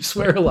lot. You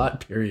swear a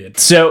lot, period.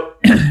 So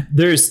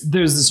there's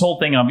this whole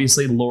thing.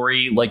 Obviously,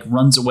 Laurie like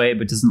runs away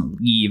but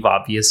doesn't leave,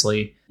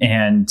 obviously,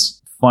 and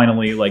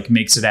finally like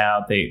makes it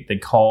out. They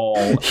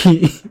call.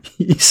 He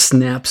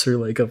snaps her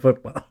like a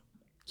football.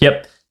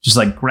 Yep. Just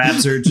like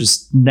grabs her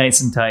just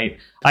nice and tight.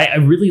 I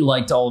really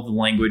liked all of the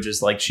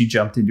languages, like she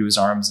jumped into his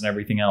arms and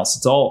everything else.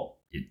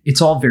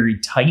 It's all very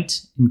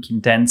tight and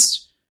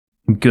condensed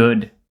and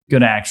good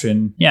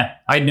action. Yeah,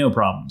 I had no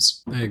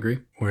problems. I agree.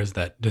 Where's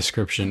that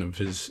description of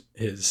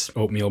his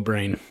oatmeal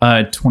brain?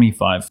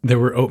 25. There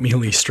were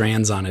oatmeal-y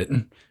strands on it.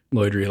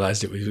 Lloyd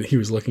realized he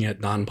was looking at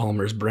Don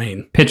Palmer's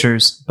brain.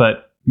 Pictures,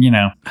 but you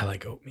know. I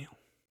like oatmeal.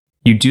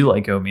 You do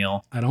like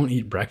oatmeal. I don't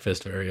eat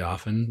breakfast very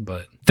often,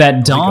 but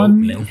that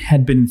Don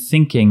had been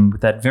thinking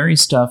that very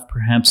stuff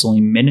perhaps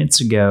only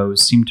minutes ago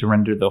seemed to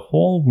render the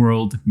whole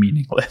world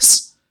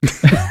meaningless.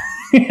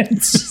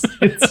 it's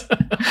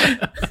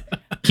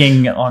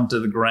King onto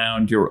the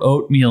ground. Your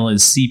oatmeal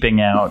is seeping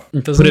out.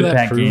 Doesn't that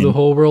back prove in. The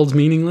whole world's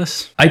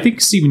meaningless? I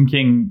think Stephen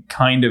King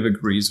kind of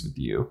agrees with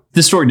you.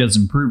 This story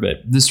doesn't prove it.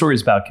 This story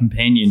is about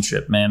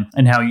companionship, man,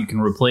 and how you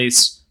can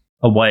replace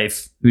a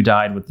wife who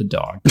died with the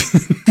dog.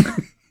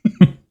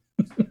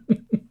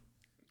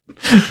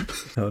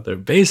 No, they're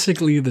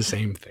basically the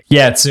same thing.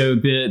 Yeah, so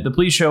the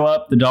police show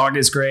up. The dog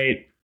is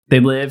great. They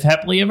live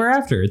happily ever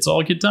after. It's all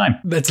a good time.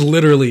 That's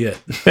literally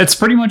it. That's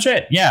pretty much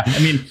it. Yeah, I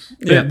mean,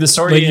 the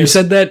story like is... You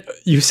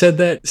said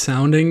that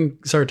sounding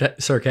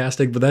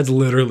sarcastic, but that's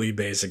literally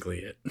basically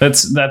it.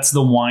 That's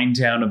the wind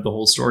down of the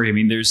whole story. I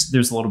mean, there's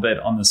a little bit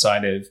on the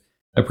side of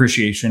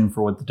appreciation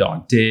for what the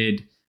dog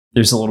did.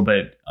 There's a little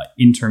bit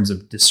in terms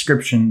of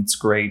description. It's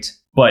great.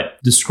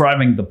 But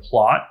describing the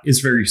plot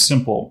is very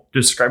simple.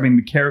 Describing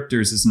the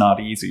characters is not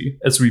easy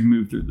as we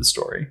move through the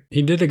story.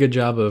 He did a good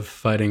job of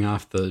fighting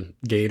off the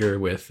gator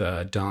with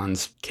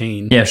Don's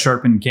cane. Yeah,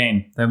 sharpened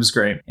cane. That was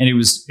great. And it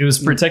was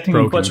protecting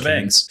a bunch of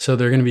eggs. So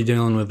they're going to be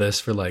dealing with this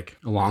for like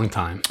a long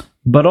time.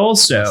 But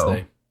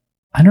also,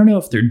 I don't know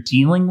if they're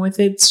dealing with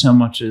it so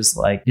much as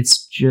like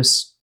it's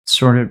just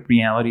sort of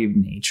reality of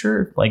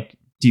nature. Like,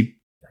 I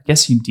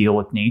guess you deal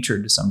with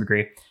nature to some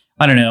degree.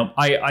 I don't know.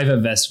 I have a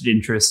vested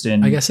interest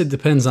in... I guess it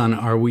depends on,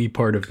 are we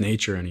part of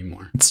nature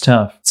anymore? It's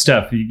tough.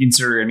 If you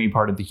consider any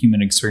part of the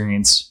human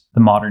experience, the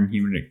modern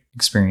human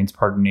experience,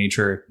 part of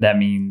nature, that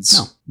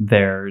means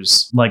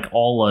there's like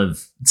all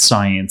of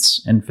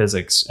science and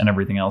physics and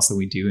everything else that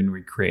we do and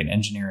recreate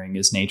engineering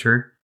is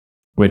nature,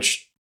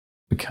 which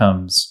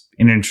becomes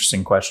an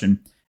interesting question.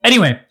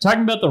 Anyway,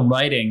 talking about the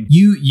writing,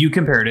 you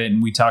compared it,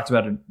 and we talked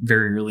about it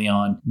very early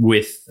on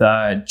with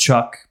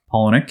Chuck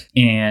Palahniuk,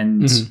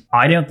 and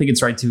I don't think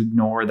it's right to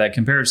ignore that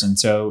comparison.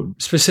 So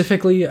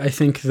specifically, I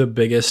think the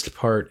biggest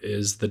part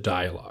is the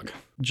dialogue.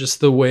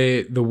 Just the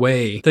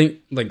way, think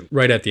like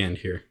right at the end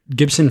here.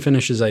 Gibson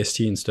finishes iced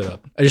tea and stood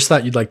up. I just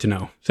thought you'd like to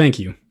know. Thank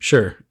you.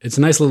 Sure. It's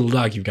a nice little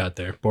dog you've got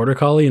there. Border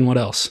Collie and what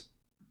else?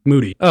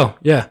 Moody. Oh,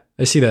 yeah.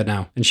 I see that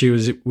now. And she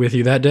was with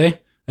you that day?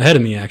 Ahead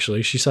of me,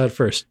 actually. She saw it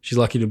first. She's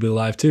lucky to be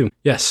alive, too.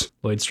 Yes.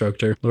 Lloyd stroked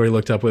her. Lori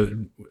looked up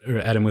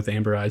at him with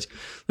amber eyes.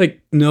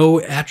 Like,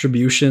 no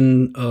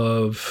attribution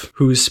of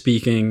who's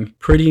speaking.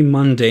 Pretty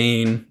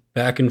mundane,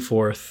 back and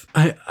forth.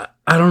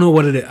 I don't know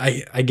what it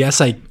is. I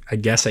guess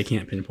I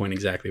can't pinpoint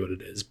exactly what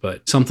it is,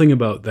 but something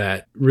about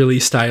that really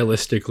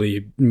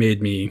stylistically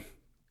made me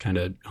kind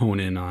of hone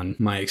in on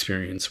my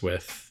experience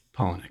with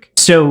Palahniuk.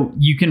 So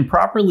you can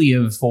properly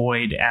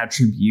avoid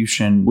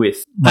attribution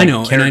with I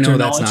know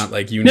that's not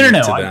like unique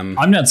to them.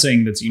 I'm not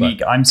saying that's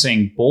unique. I'm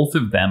saying both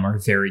of them are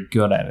very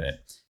good at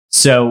it.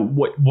 So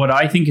what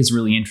I think is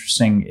really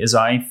interesting is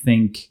I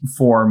think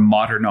for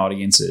modern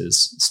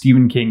audiences,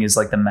 Stephen King is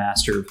like the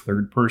master of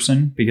third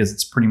person, because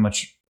it's pretty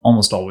much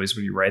almost always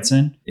what he writes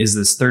in is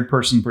this third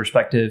person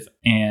perspective.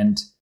 And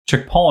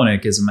Chuck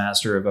Palahniuk is a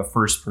master of a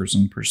first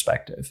person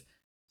perspective.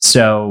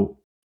 So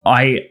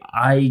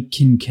I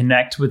can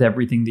connect with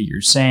everything that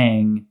you're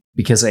saying,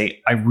 because I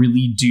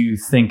really do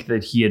think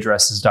that he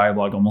addresses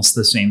dialogue almost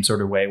the same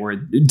sort of way, where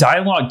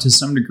dialogue to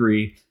some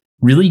degree,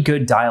 really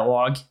good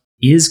dialogue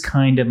is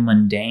kind of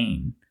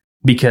mundane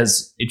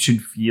because it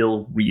should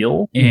feel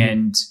real,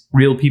 and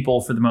real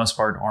people for the most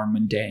part are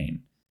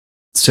mundane.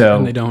 So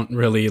and they don't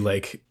really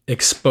like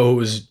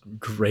expose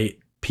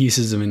great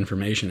pieces of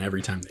information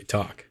every time they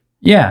talk.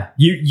 Yeah,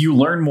 you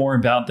learn more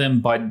about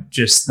them by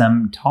just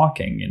them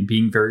talking and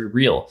being very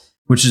real,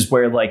 which is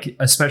where, like,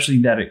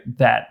 especially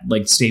that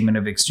like statement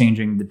of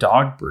exchanging the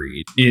dog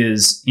breed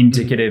is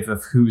indicative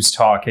of who's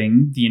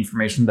talking, the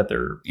information that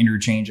they're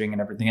interchanging,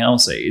 and everything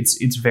else. It's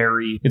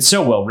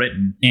so well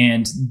written,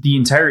 and the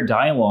entire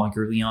dialogue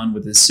early on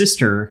with his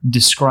sister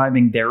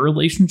describing their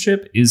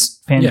relationship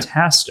is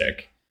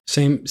fantastic.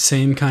 Yeah.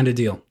 Same kind of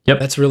deal. Yep,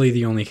 that's really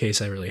the only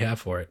case I really have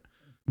for it.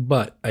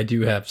 But I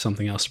do have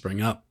something else to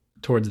bring up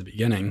towards the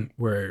beginning,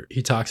 where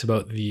he talks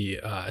about the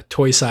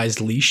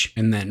toy-sized leash,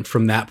 and then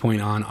from that point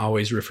on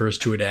always refers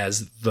to it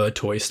as the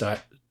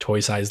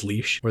toy-sized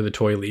leash, or the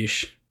toy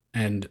leash.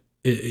 And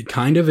it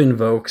kind of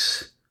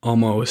invokes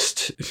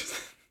almost,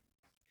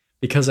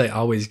 because I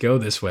always go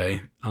this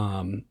way,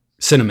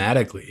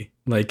 cinematically,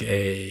 like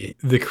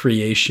the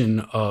creation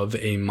of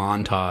a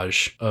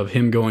montage of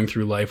him going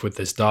through life with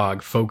this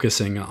dog,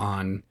 focusing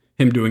on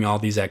him doing all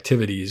these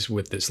activities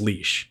with this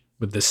leash,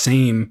 with the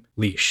same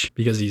leash,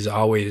 because he's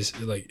always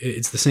like,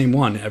 it's the same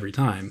one every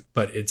time,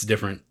 but it's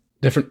different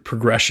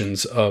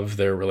progressions of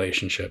their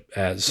relationship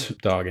as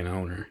dog and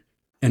owner.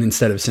 And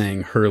instead of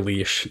saying her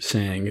leash,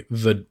 saying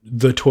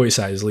the toy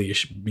size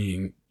leash,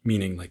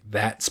 meaning like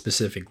that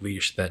specific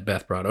leash that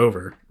Beth brought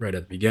over right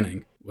at the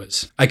beginning,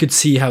 I could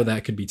see how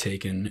that could be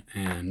taken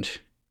and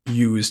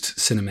used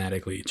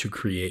cinematically to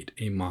create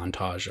a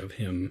montage of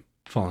him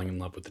falling in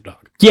love with the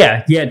dog.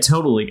 Yeah,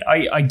 totally.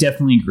 I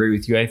definitely agree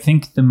with you. I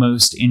think the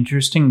most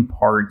interesting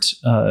part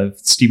of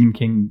Stephen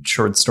King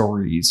short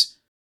stories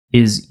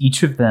is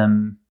each of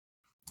them.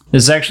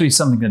 This is actually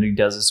something that he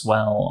does as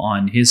well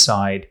on his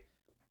side.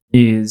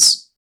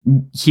 Is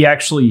he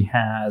actually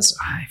has,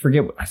 I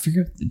forget what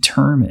the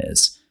term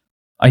is.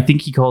 I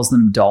think he calls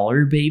them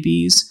dollar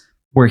babies,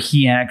 where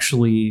he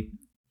actually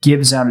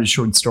gives out his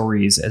short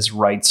stories as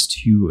rights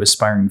to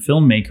aspiring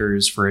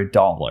filmmakers for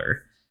 $1.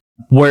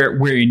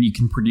 Wherein you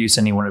can produce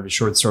any one of his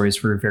short stories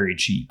for very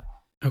cheap.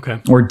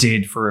 Okay. Or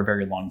did for a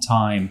very long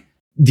time.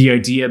 The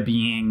idea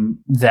being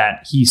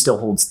that he still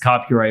holds the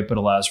copyright, but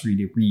allows for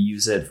you to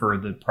reuse it for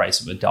the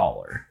price of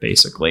 $1,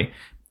 basically.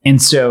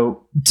 And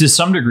so, to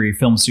some degree,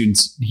 film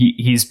students,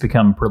 he's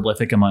become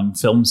prolific among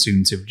film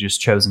students who've just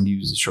chosen to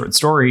use his short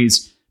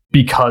stories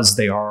because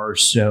they are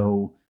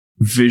so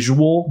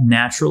visual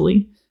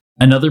naturally.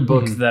 Another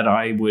book that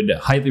I would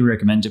highly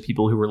recommend to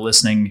people who are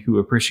listening who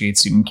appreciate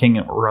Stephen King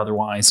or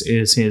otherwise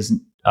is his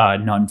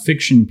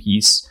nonfiction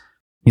piece.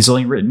 He's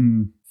only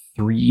written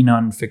 3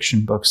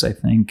 nonfiction books, I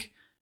think.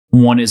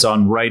 One is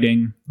on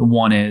writing.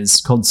 One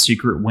is called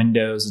Secret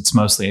Windows. It's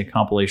mostly a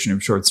compilation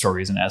of short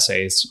stories and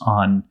essays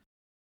on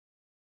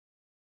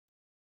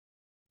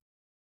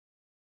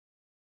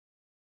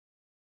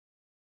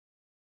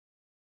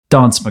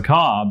Danse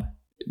Macabre.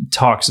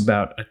 Talks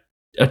about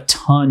a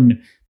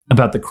ton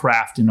about the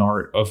craft and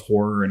art of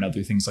horror and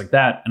other things like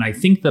that. And I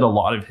think that a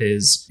lot of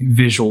his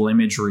visual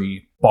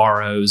imagery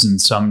borrows in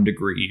some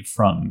degree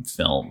from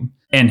film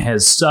and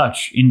has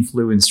such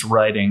influenced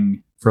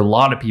writing for a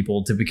lot of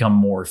people to become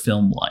more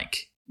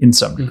film-like in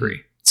some degree.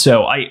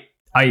 So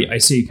I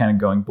see it kind of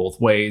going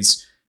both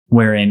ways,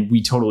 wherein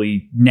we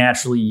totally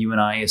naturally, you and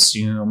I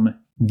assume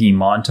the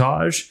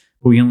montage,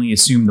 but we only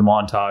assume the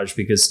montage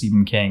because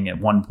Stephen King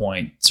at one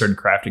point started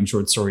crafting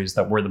short stories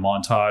that were the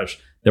montage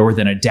that were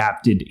then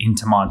adapted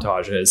into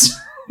montages.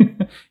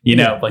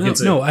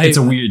 It's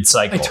a weird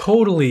cycle. I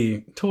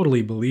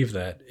totally believe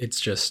that. It's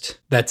just,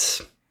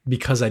 that's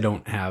because I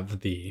don't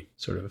have the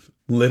sort of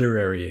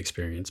literary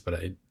experience, but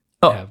I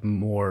have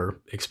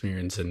more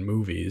experience in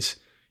movies,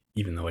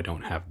 even though I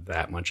don't have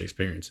that much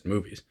experience in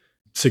movies,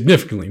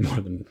 significantly more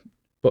than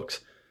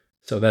books.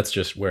 So that's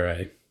just where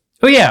I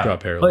draw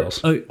parallels.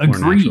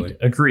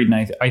 Agreed.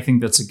 And I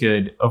think that's a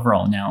good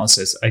overall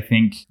analysis. I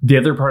think the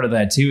other part of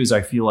that too is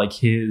I feel like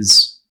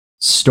his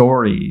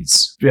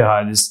stories,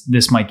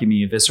 this might get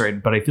me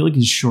eviscerated, but I feel like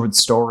his short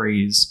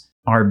stories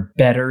are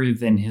better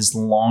than his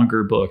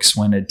longer books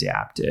when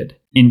adapted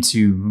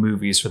into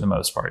movies for the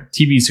most part.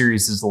 TV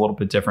series is a little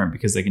bit different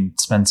because they can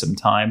spend some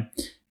time,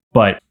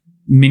 but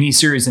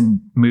miniseries and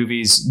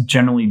movies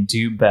generally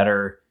do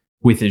better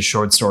with his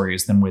short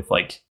stories than with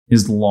like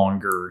his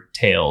longer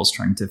tales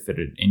trying to fit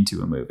it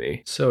into a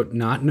movie. So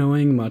not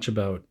knowing much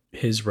about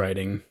his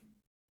writing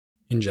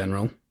in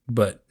general,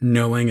 but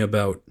knowing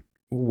about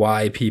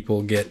why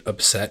people get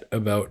upset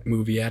about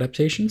movie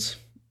adaptations,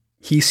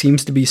 he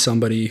seems to be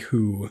somebody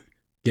who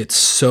gets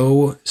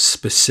so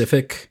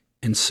specific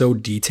and so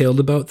detailed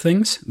about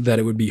things that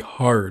it would be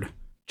hard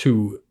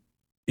to,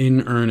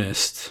 in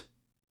earnest,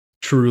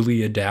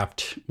 truly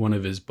adapt one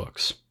of his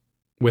books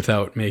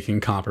without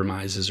making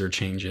compromises or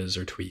changes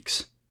or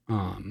tweaks.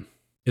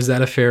 Is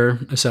that a fair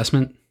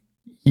assessment?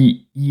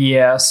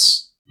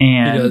 Yes.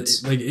 And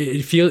because, like,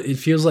 it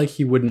feels like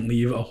he wouldn't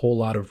leave a whole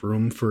lot of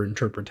room for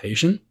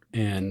interpretation.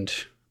 And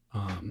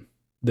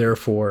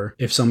therefore,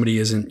 if somebody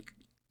isn't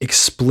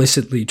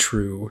explicitly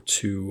true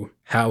to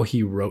how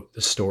he wrote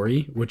the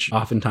story, which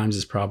oftentimes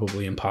is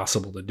probably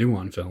impossible to do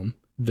on film,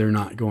 they're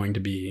not going to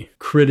be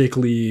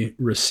critically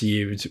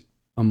received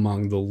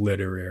among the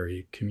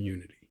literary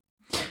community.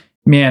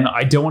 Man,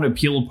 I don't want to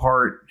peel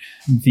apart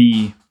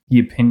the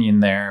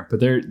opinion there, but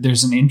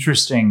there's an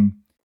interesting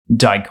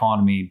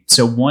dichotomy.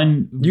 So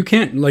one, you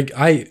can't, like,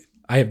 I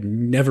have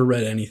never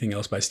read anything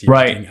else by Stephen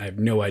King. I have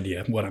no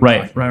idea what I'm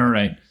talking about.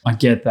 Right. I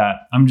get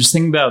that. I'm just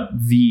thinking about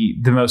the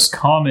most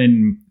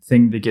common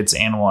thing that gets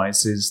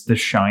analyzed is The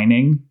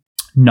Shining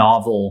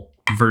novel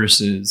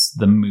versus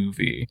the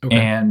movie. Okay.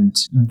 And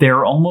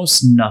they're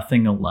almost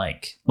nothing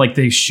alike. Like,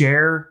 they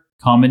share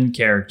common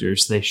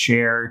characters. They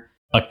share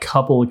a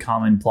couple of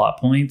common plot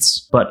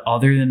points, but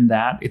other than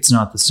that, it's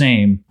not the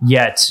same.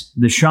 Yet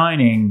The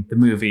Shining, the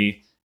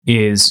movie,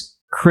 is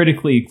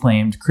critically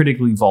acclaimed,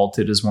 critically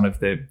vaulted as one of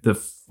the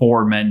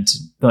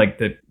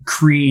that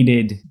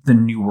created the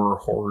newer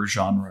horror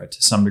genre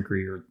to some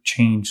degree, or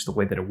changed the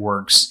way that it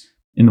works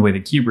in the way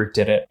that Kubrick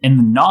did it. And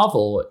the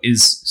novel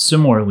is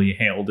similarly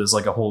hailed as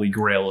like a holy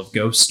grail of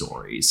ghost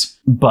stories,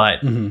 but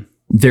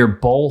they're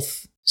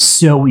both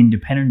so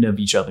independent of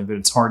each other that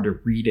it's hard to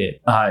read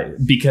it,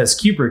 because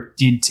Kubrick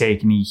did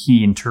take and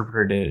he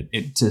interpreted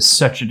it to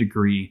such a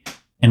degree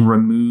and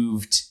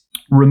removed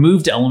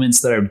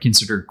elements that I would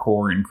consider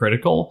core and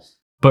critical,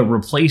 but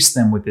replaced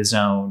them with his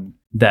own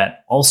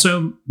that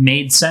also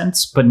made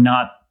sense, but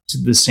not to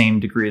the same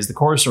degree as the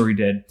core story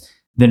did.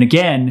 Then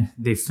again,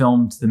 they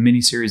filmed the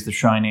miniseries The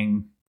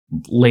Shining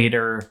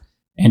later,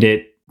 and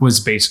it was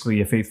basically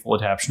a faithful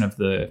adaptation of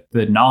the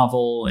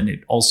novel, and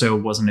it also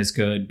wasn't as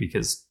good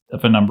because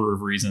of a number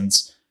of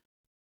reasons.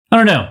 I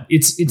don't know.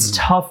 It's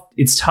tough.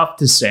 It's tough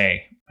to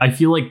say. I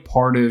feel like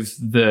part of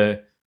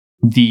the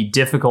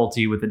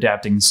difficulty with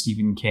adapting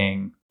Stephen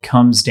King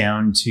comes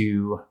down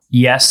to,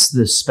 yes,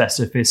 the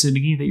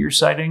specificity that you're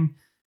citing,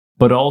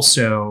 but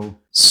also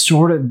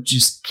sort of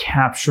just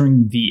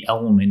capturing the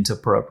element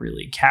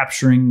appropriately,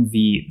 capturing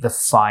the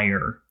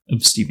fire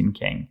of Stephen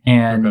King.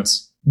 And,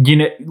 you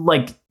know,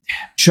 like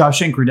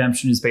Shawshank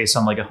Redemption is based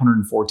on like a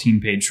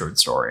 114-page short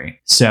story.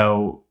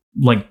 So,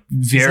 like,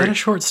 is that a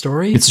short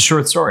story? It's a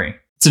short story.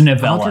 It's a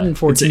novella.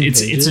 114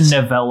 it's a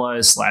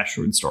novella /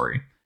 short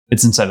story.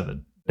 It's inside of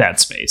that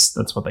space.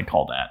 That's what they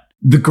call that.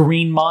 The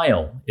Green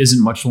Mile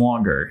isn't much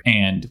longer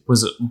and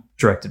was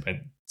directed by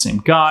the same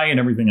guy and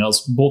everything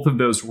else. Both of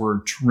those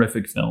were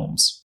terrific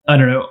films. I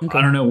don't know. Okay.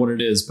 I don't know what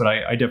it is, but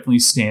I definitely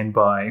stand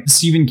by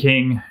Stephen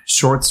King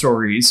short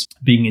stories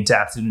being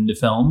adapted into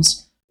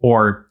films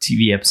or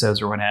TV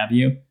episodes or what have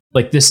you.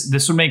 Like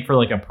this would make for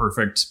like a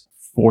perfect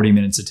 40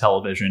 minutes of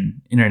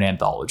television in an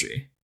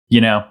anthology. You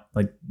know,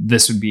 like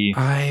this would be...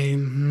 I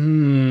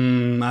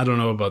don't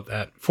know about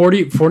that.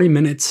 40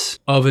 minutes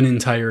of an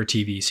entire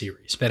TV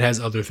series that has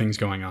other things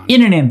going on.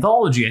 In an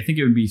anthology, I think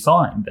it would be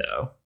fine,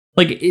 though.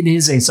 Like, it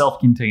is a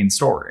self-contained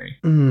story.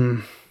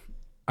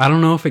 I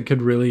don't know if it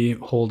could really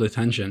hold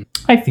attention.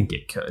 I think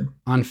it could.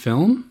 On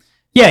film?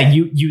 Yeah,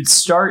 you'd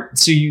start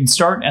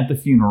at the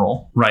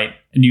funeral, right?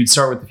 And you'd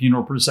start with the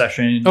funeral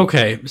procession.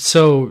 Okay,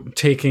 so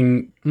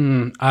taking...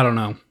 I don't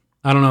know.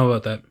 I don't know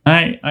about that.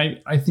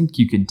 I think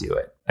you could do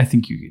it.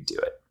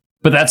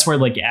 But that's where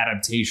like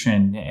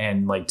adaptation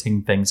and like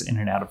taking things in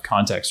and out of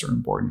context are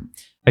important.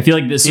 I feel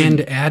like this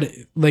and add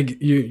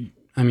like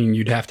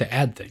you'd have to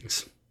add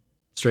things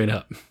straight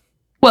up.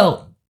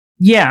 Well,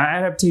 yeah,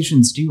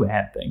 adaptations do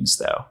add things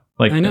though.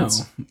 Like I know,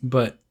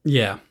 but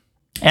yeah.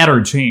 Add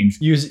or change.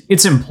 Use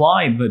It's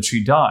implied that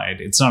she died.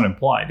 It's not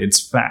implied.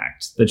 It's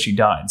fact that she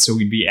died. So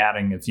we'd be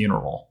adding a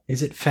funeral.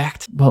 Is it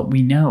fact? Well,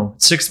 we know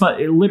 6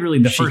 months. Literally,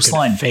 the She first could've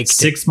line: faked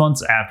 6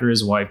 months after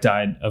his wife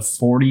died, of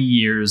 40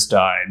 years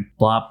died.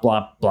 Blah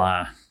blah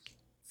blah.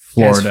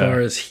 Florida. As far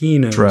as he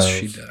knows, drove.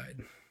 she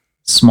died.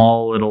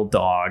 Small little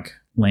dog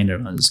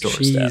landed on his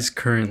doorstep. She's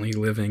currently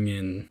living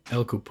in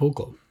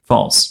Acapulco.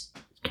 False.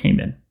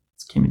 Cayman.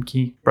 It's Cayman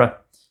Key, bruh.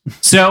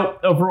 So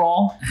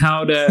overall,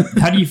 how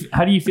do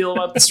you feel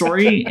about the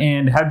story,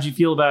 and how did you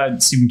feel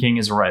about Stephen King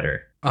as a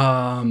writer?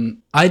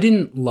 I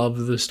didn't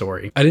love the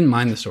story. I didn't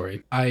mind the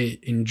story. I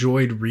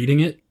enjoyed reading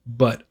it,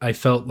 but I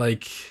felt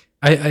like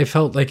I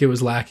felt like it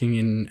was lacking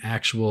in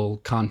actual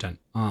content.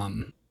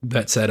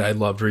 That said, I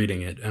loved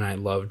reading it, and I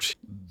loved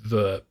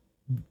the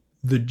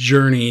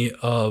journey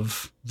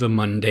of the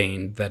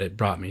mundane that it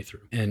brought me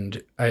through.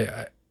 And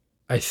I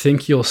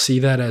think you'll see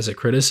that as a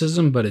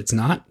criticism, but it's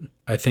not.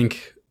 I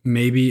think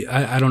maybe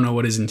I don't know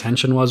what his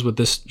intention was with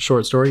this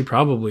short story.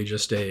 Probably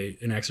just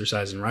an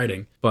exercise in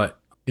writing, but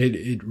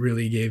it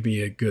really gave me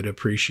a good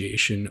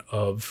appreciation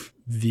of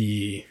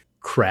the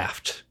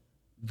craft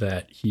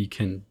that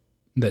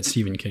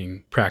Stephen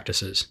King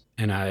practices,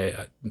 and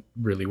I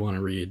really want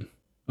to read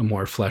a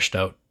more fleshed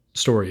out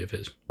story of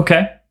his.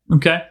 Okay.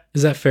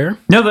 Is that fair?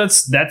 No,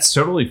 that's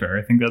totally fair.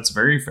 I think that's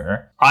very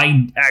fair.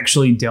 I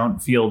actually don't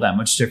feel that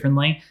much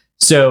differently.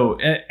 So,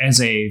 as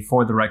a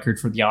for the record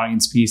for the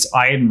audience piece,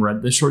 I hadn't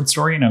read the short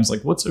story, and I was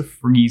like, "What's a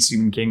free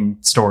Stephen King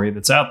story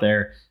that's out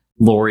there?"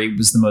 Lori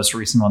was the most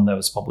recent one that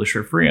was published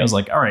for free. I was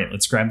like, "All right,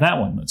 let's grab that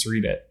one. Let's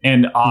read it."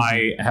 And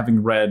I,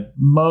 having read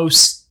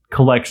most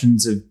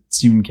collections of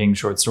Stephen King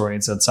short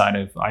stories outside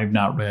of, I have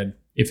not read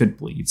If It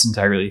Bleeds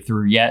entirely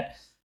through yet.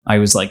 I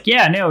was like,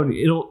 yeah, no,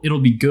 it'll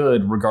be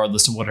good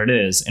regardless of what it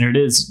is, and it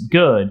is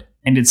good,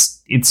 and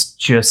it's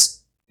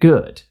just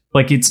good.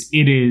 Like it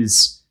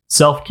is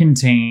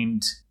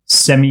self-contained,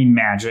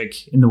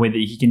 semi-magic in the way that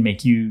he can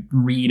make you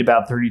read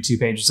about 32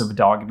 pages of a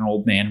dog and an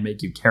old man and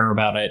make you care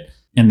about it,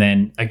 and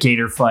then a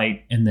gator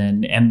fight, and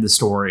then end the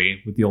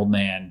story with the old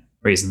man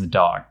raising the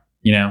dog.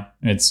 You know,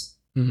 it's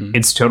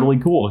totally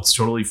cool. It's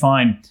totally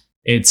fine.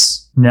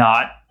 It's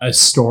not a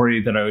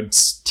story that I would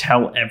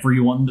tell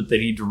everyone that they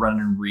need to run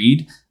and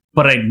read,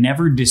 but I'd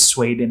never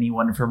dissuade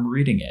anyone from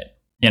reading it,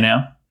 you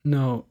know?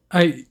 No,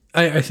 I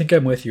think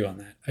I'm with you on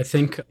that. I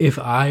think if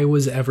I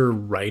was ever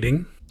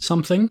writing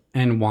something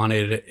and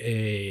wanted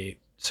a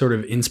sort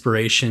of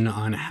inspiration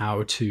on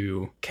how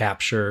to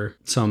capture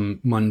some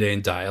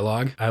mundane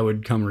dialogue, I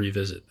would come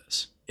revisit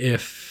this.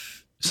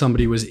 If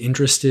somebody was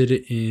interested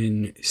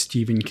in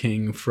Stephen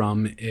King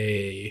from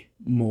a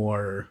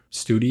more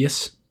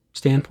studious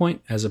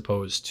standpoint, as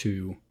opposed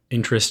to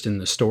interest in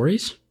the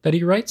stories that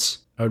he writes,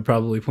 I would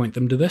probably point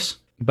them to this.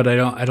 But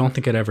I don't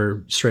think I'd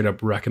ever straight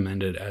up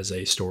recommend it as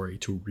a story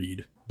to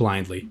read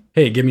blindly.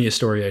 Hey, give me a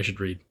story I should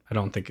read. I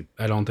don't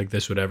think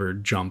this would ever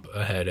jump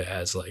ahead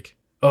as like,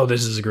 oh,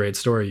 this is a great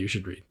story you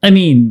should read. I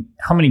mean,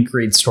 how many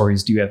great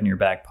stories do you have in your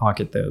back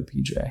pocket though,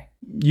 PJ?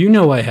 You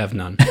know I have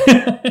none.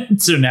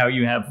 So now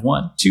you have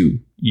 1, 2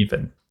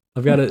 even.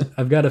 I've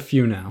got a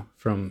few now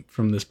from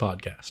this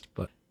podcast,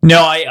 but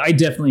no, I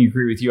definitely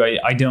agree with you.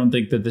 I don't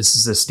think that this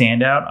is a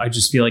standout. I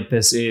just feel like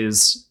this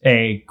is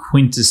a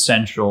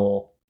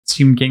quintessential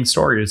Stephen King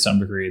story to some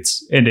degree.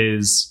 It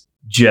is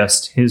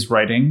just his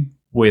writing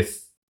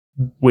with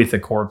a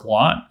core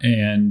plot,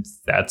 and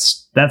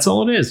that's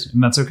all it is,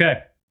 and that's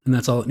okay. And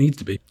that's all it needs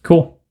to be.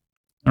 Cool.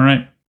 All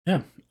right.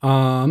 Yeah.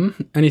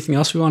 Anything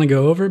else we want to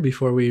go over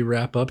before we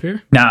wrap up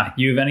here? Nah,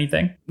 you have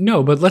anything?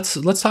 No, but let's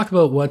talk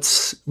about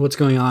what's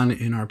going on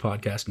in our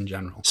podcast in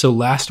general. So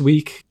last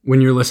week, when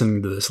you're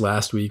listening to this,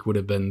 last week would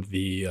have been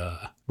the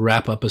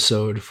wrap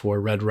episode for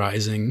Red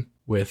Rising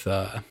with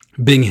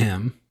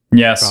Bingham,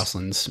 yes,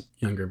 Crosland's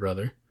younger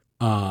brother.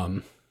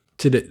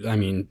 Today, I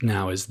mean,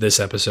 now is this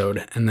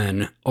episode, and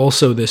then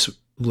also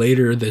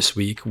later this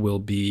week will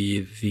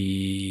be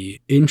the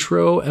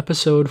intro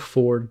episode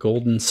for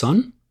Golden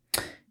Sun,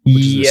 which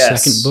is the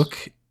second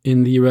book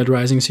in the Red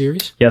Rising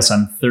series. Yes,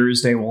 on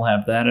Thursday we'll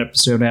have that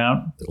episode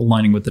out,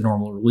 aligning with the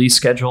normal release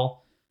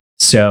schedule.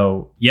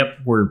 So, yep,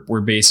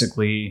 we're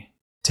basically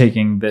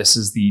taking this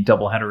as the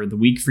doubleheader of the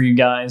week for you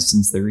guys,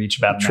 since they're each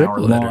about an hour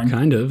long.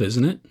 Kind of,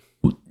 isn't it?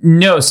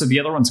 No, so the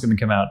other one's going to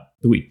come out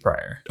the week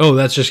prior. Oh,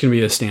 that's just going to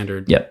be a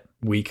standard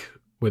week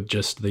with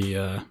just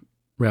the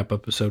wrap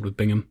episode with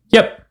Bingham.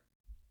 Yep.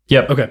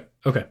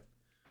 Okay.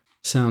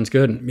 Sounds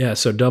good. Yeah,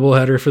 so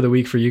doubleheader for the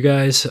week for you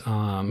guys,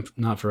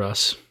 not for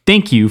us.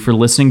 Thank you for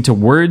listening to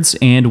Words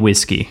and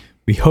Whiskey.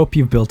 We hope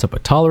you've built up a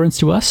tolerance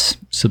to us.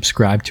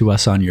 Subscribe to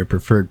us on your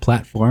preferred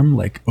platform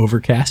like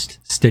Overcast,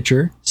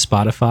 Stitcher,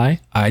 Spotify,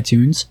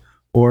 iTunes,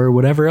 or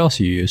whatever else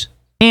you use.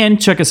 And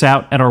check us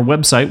out at our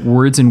website,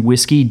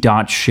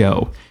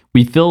 wordsandwhiskey.show.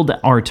 We filled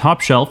our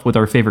top shelf with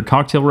our favorite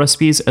cocktail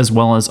recipes, as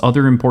well as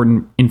other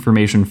important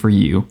information for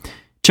you.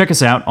 Check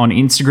us out on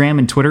Instagram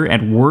and Twitter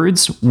at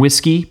Words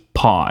Whiskey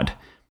Pod.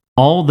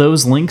 All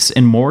those links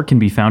and more can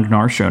be found in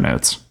our show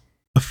notes.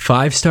 A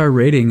 5-star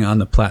rating on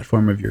the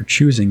platform of your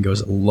choosing goes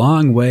a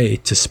long way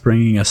to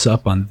springing us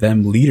up on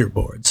them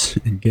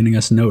leaderboards and getting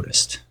us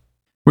noticed.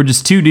 We're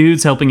just two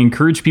dudes helping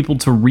encourage people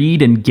to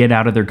read and get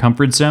out of their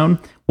comfort zone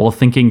while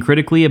thinking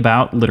critically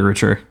about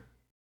literature.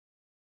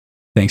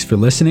 Thanks for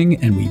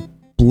listening, and we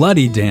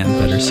bloody damn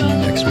better see you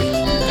next week.